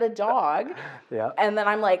a dog. Yeah. And then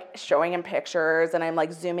I'm, like, showing him pictures, and I'm,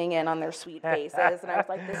 like, zooming in on their sweet faces, and I was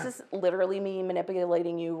like, this is literally me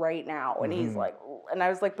manipulating you right now. And he's like, and I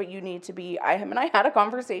was like, but you need to be. Him and I had a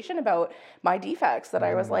conversation about my defects that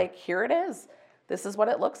I was like, here it is. This is what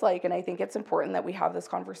it looks like, and I think it's important that we have this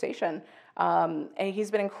conversation. And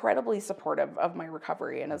he's been incredibly supportive of my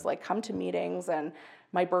recovery and has, like, come to meetings and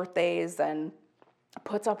my birthdays and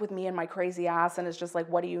puts up with me and my crazy ass and is just like,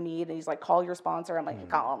 what do you need? And he's like, call your sponsor. I'm like,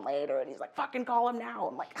 call him later. And he's like, fucking call him now.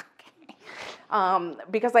 I'm like, okay.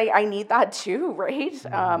 Because I need that too, right?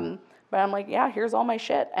 But I'm like, yeah, here's all my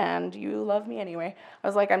shit, and you love me anyway. I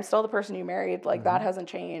was like, I'm still the person you married. Like, that hasn't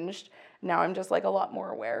changed. Now I'm just, like, a lot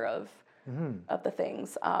more aware of the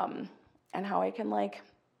things and how I can, like,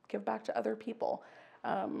 give back to other people.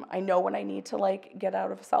 I know when I need to, like, get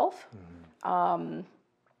out of self.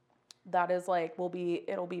 That is, like,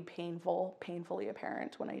 it'll be painfully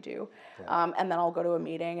apparent when I do. Yeah. And then I'll go to a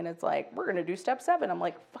meeting and it's like, we're going to do step 7. I'm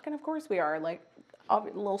like, fucking of course we are. Like, a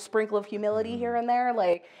little sprinkle of humility here and there.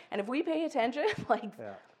 Like, and if we pay attention, like.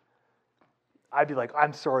 Yeah. I'd be like,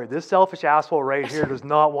 I'm sorry, this selfish asshole right here does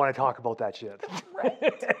not want to talk about that shit. Right.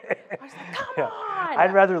 I was like, come on.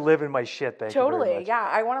 I'd rather live in my shit, thank you very much. Yeah.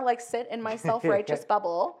 I want to, like, sit in my self-righteous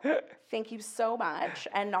bubble. Thank you so much.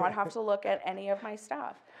 And not have to look at any of my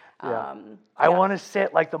stuff. Yeah. I want to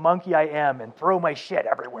sit like the monkey I am and throw my shit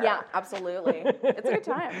everywhere. Yeah, absolutely. It's a good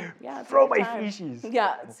time. Yeah, throw my feces.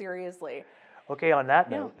 Yeah, seriously. Okay, on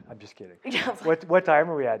that note, I'm just kidding. Yeah, what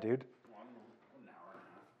time are we at, dude? 1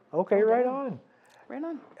 hour. Okay, right on. Right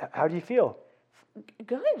on. How do you feel?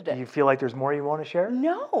 Good. Do you feel like there's more you want to share?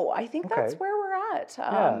 No, I think that's Okay. where we're at.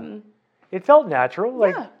 Yeah. It felt natural.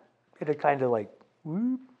 Like Yeah. it had kind of like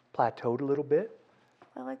plateaued a little bit.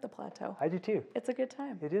 I like the plateau. I do too. It's a good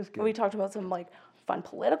time. It is good. We talked about some like fun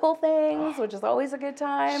political things, which is always a good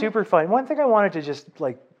time. Super fun. One thing I wanted to just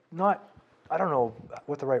like I don't know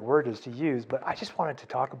what the right word is to use, but I just wanted to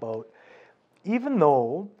talk about, even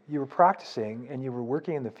though you were practicing and you were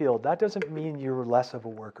working in the field, that doesn't mean you were less of a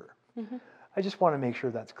worker. I just want to make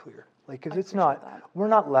sure that's clear. Like, because it's not, we're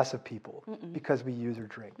not less of people because we use or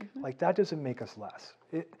drink. Like, that doesn't make us less.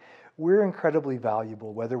 We're incredibly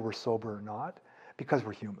valuable, whether we're sober or not, because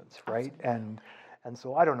we're humans, right? And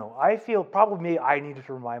so I don't know. I feel probably I needed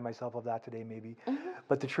to remind myself of that today, maybe.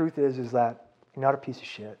 But the truth is that you're not a piece of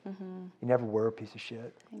shit. You never were a piece of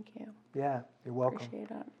shit. Thank you. Yeah, you're welcome. Appreciate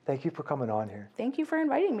it. Thank you for coming on here. Thank you for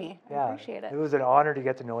inviting me. I Yeah, appreciate it. It was an honor to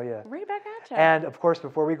get to know you. Right back at you. And of course,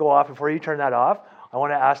 before you turn that off, I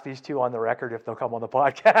want to ask these two on the record if they'll come on the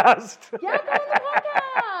podcast. Yeah, come on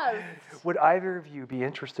the podcast. Would either of you be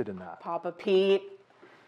interested in that? Papa Pete.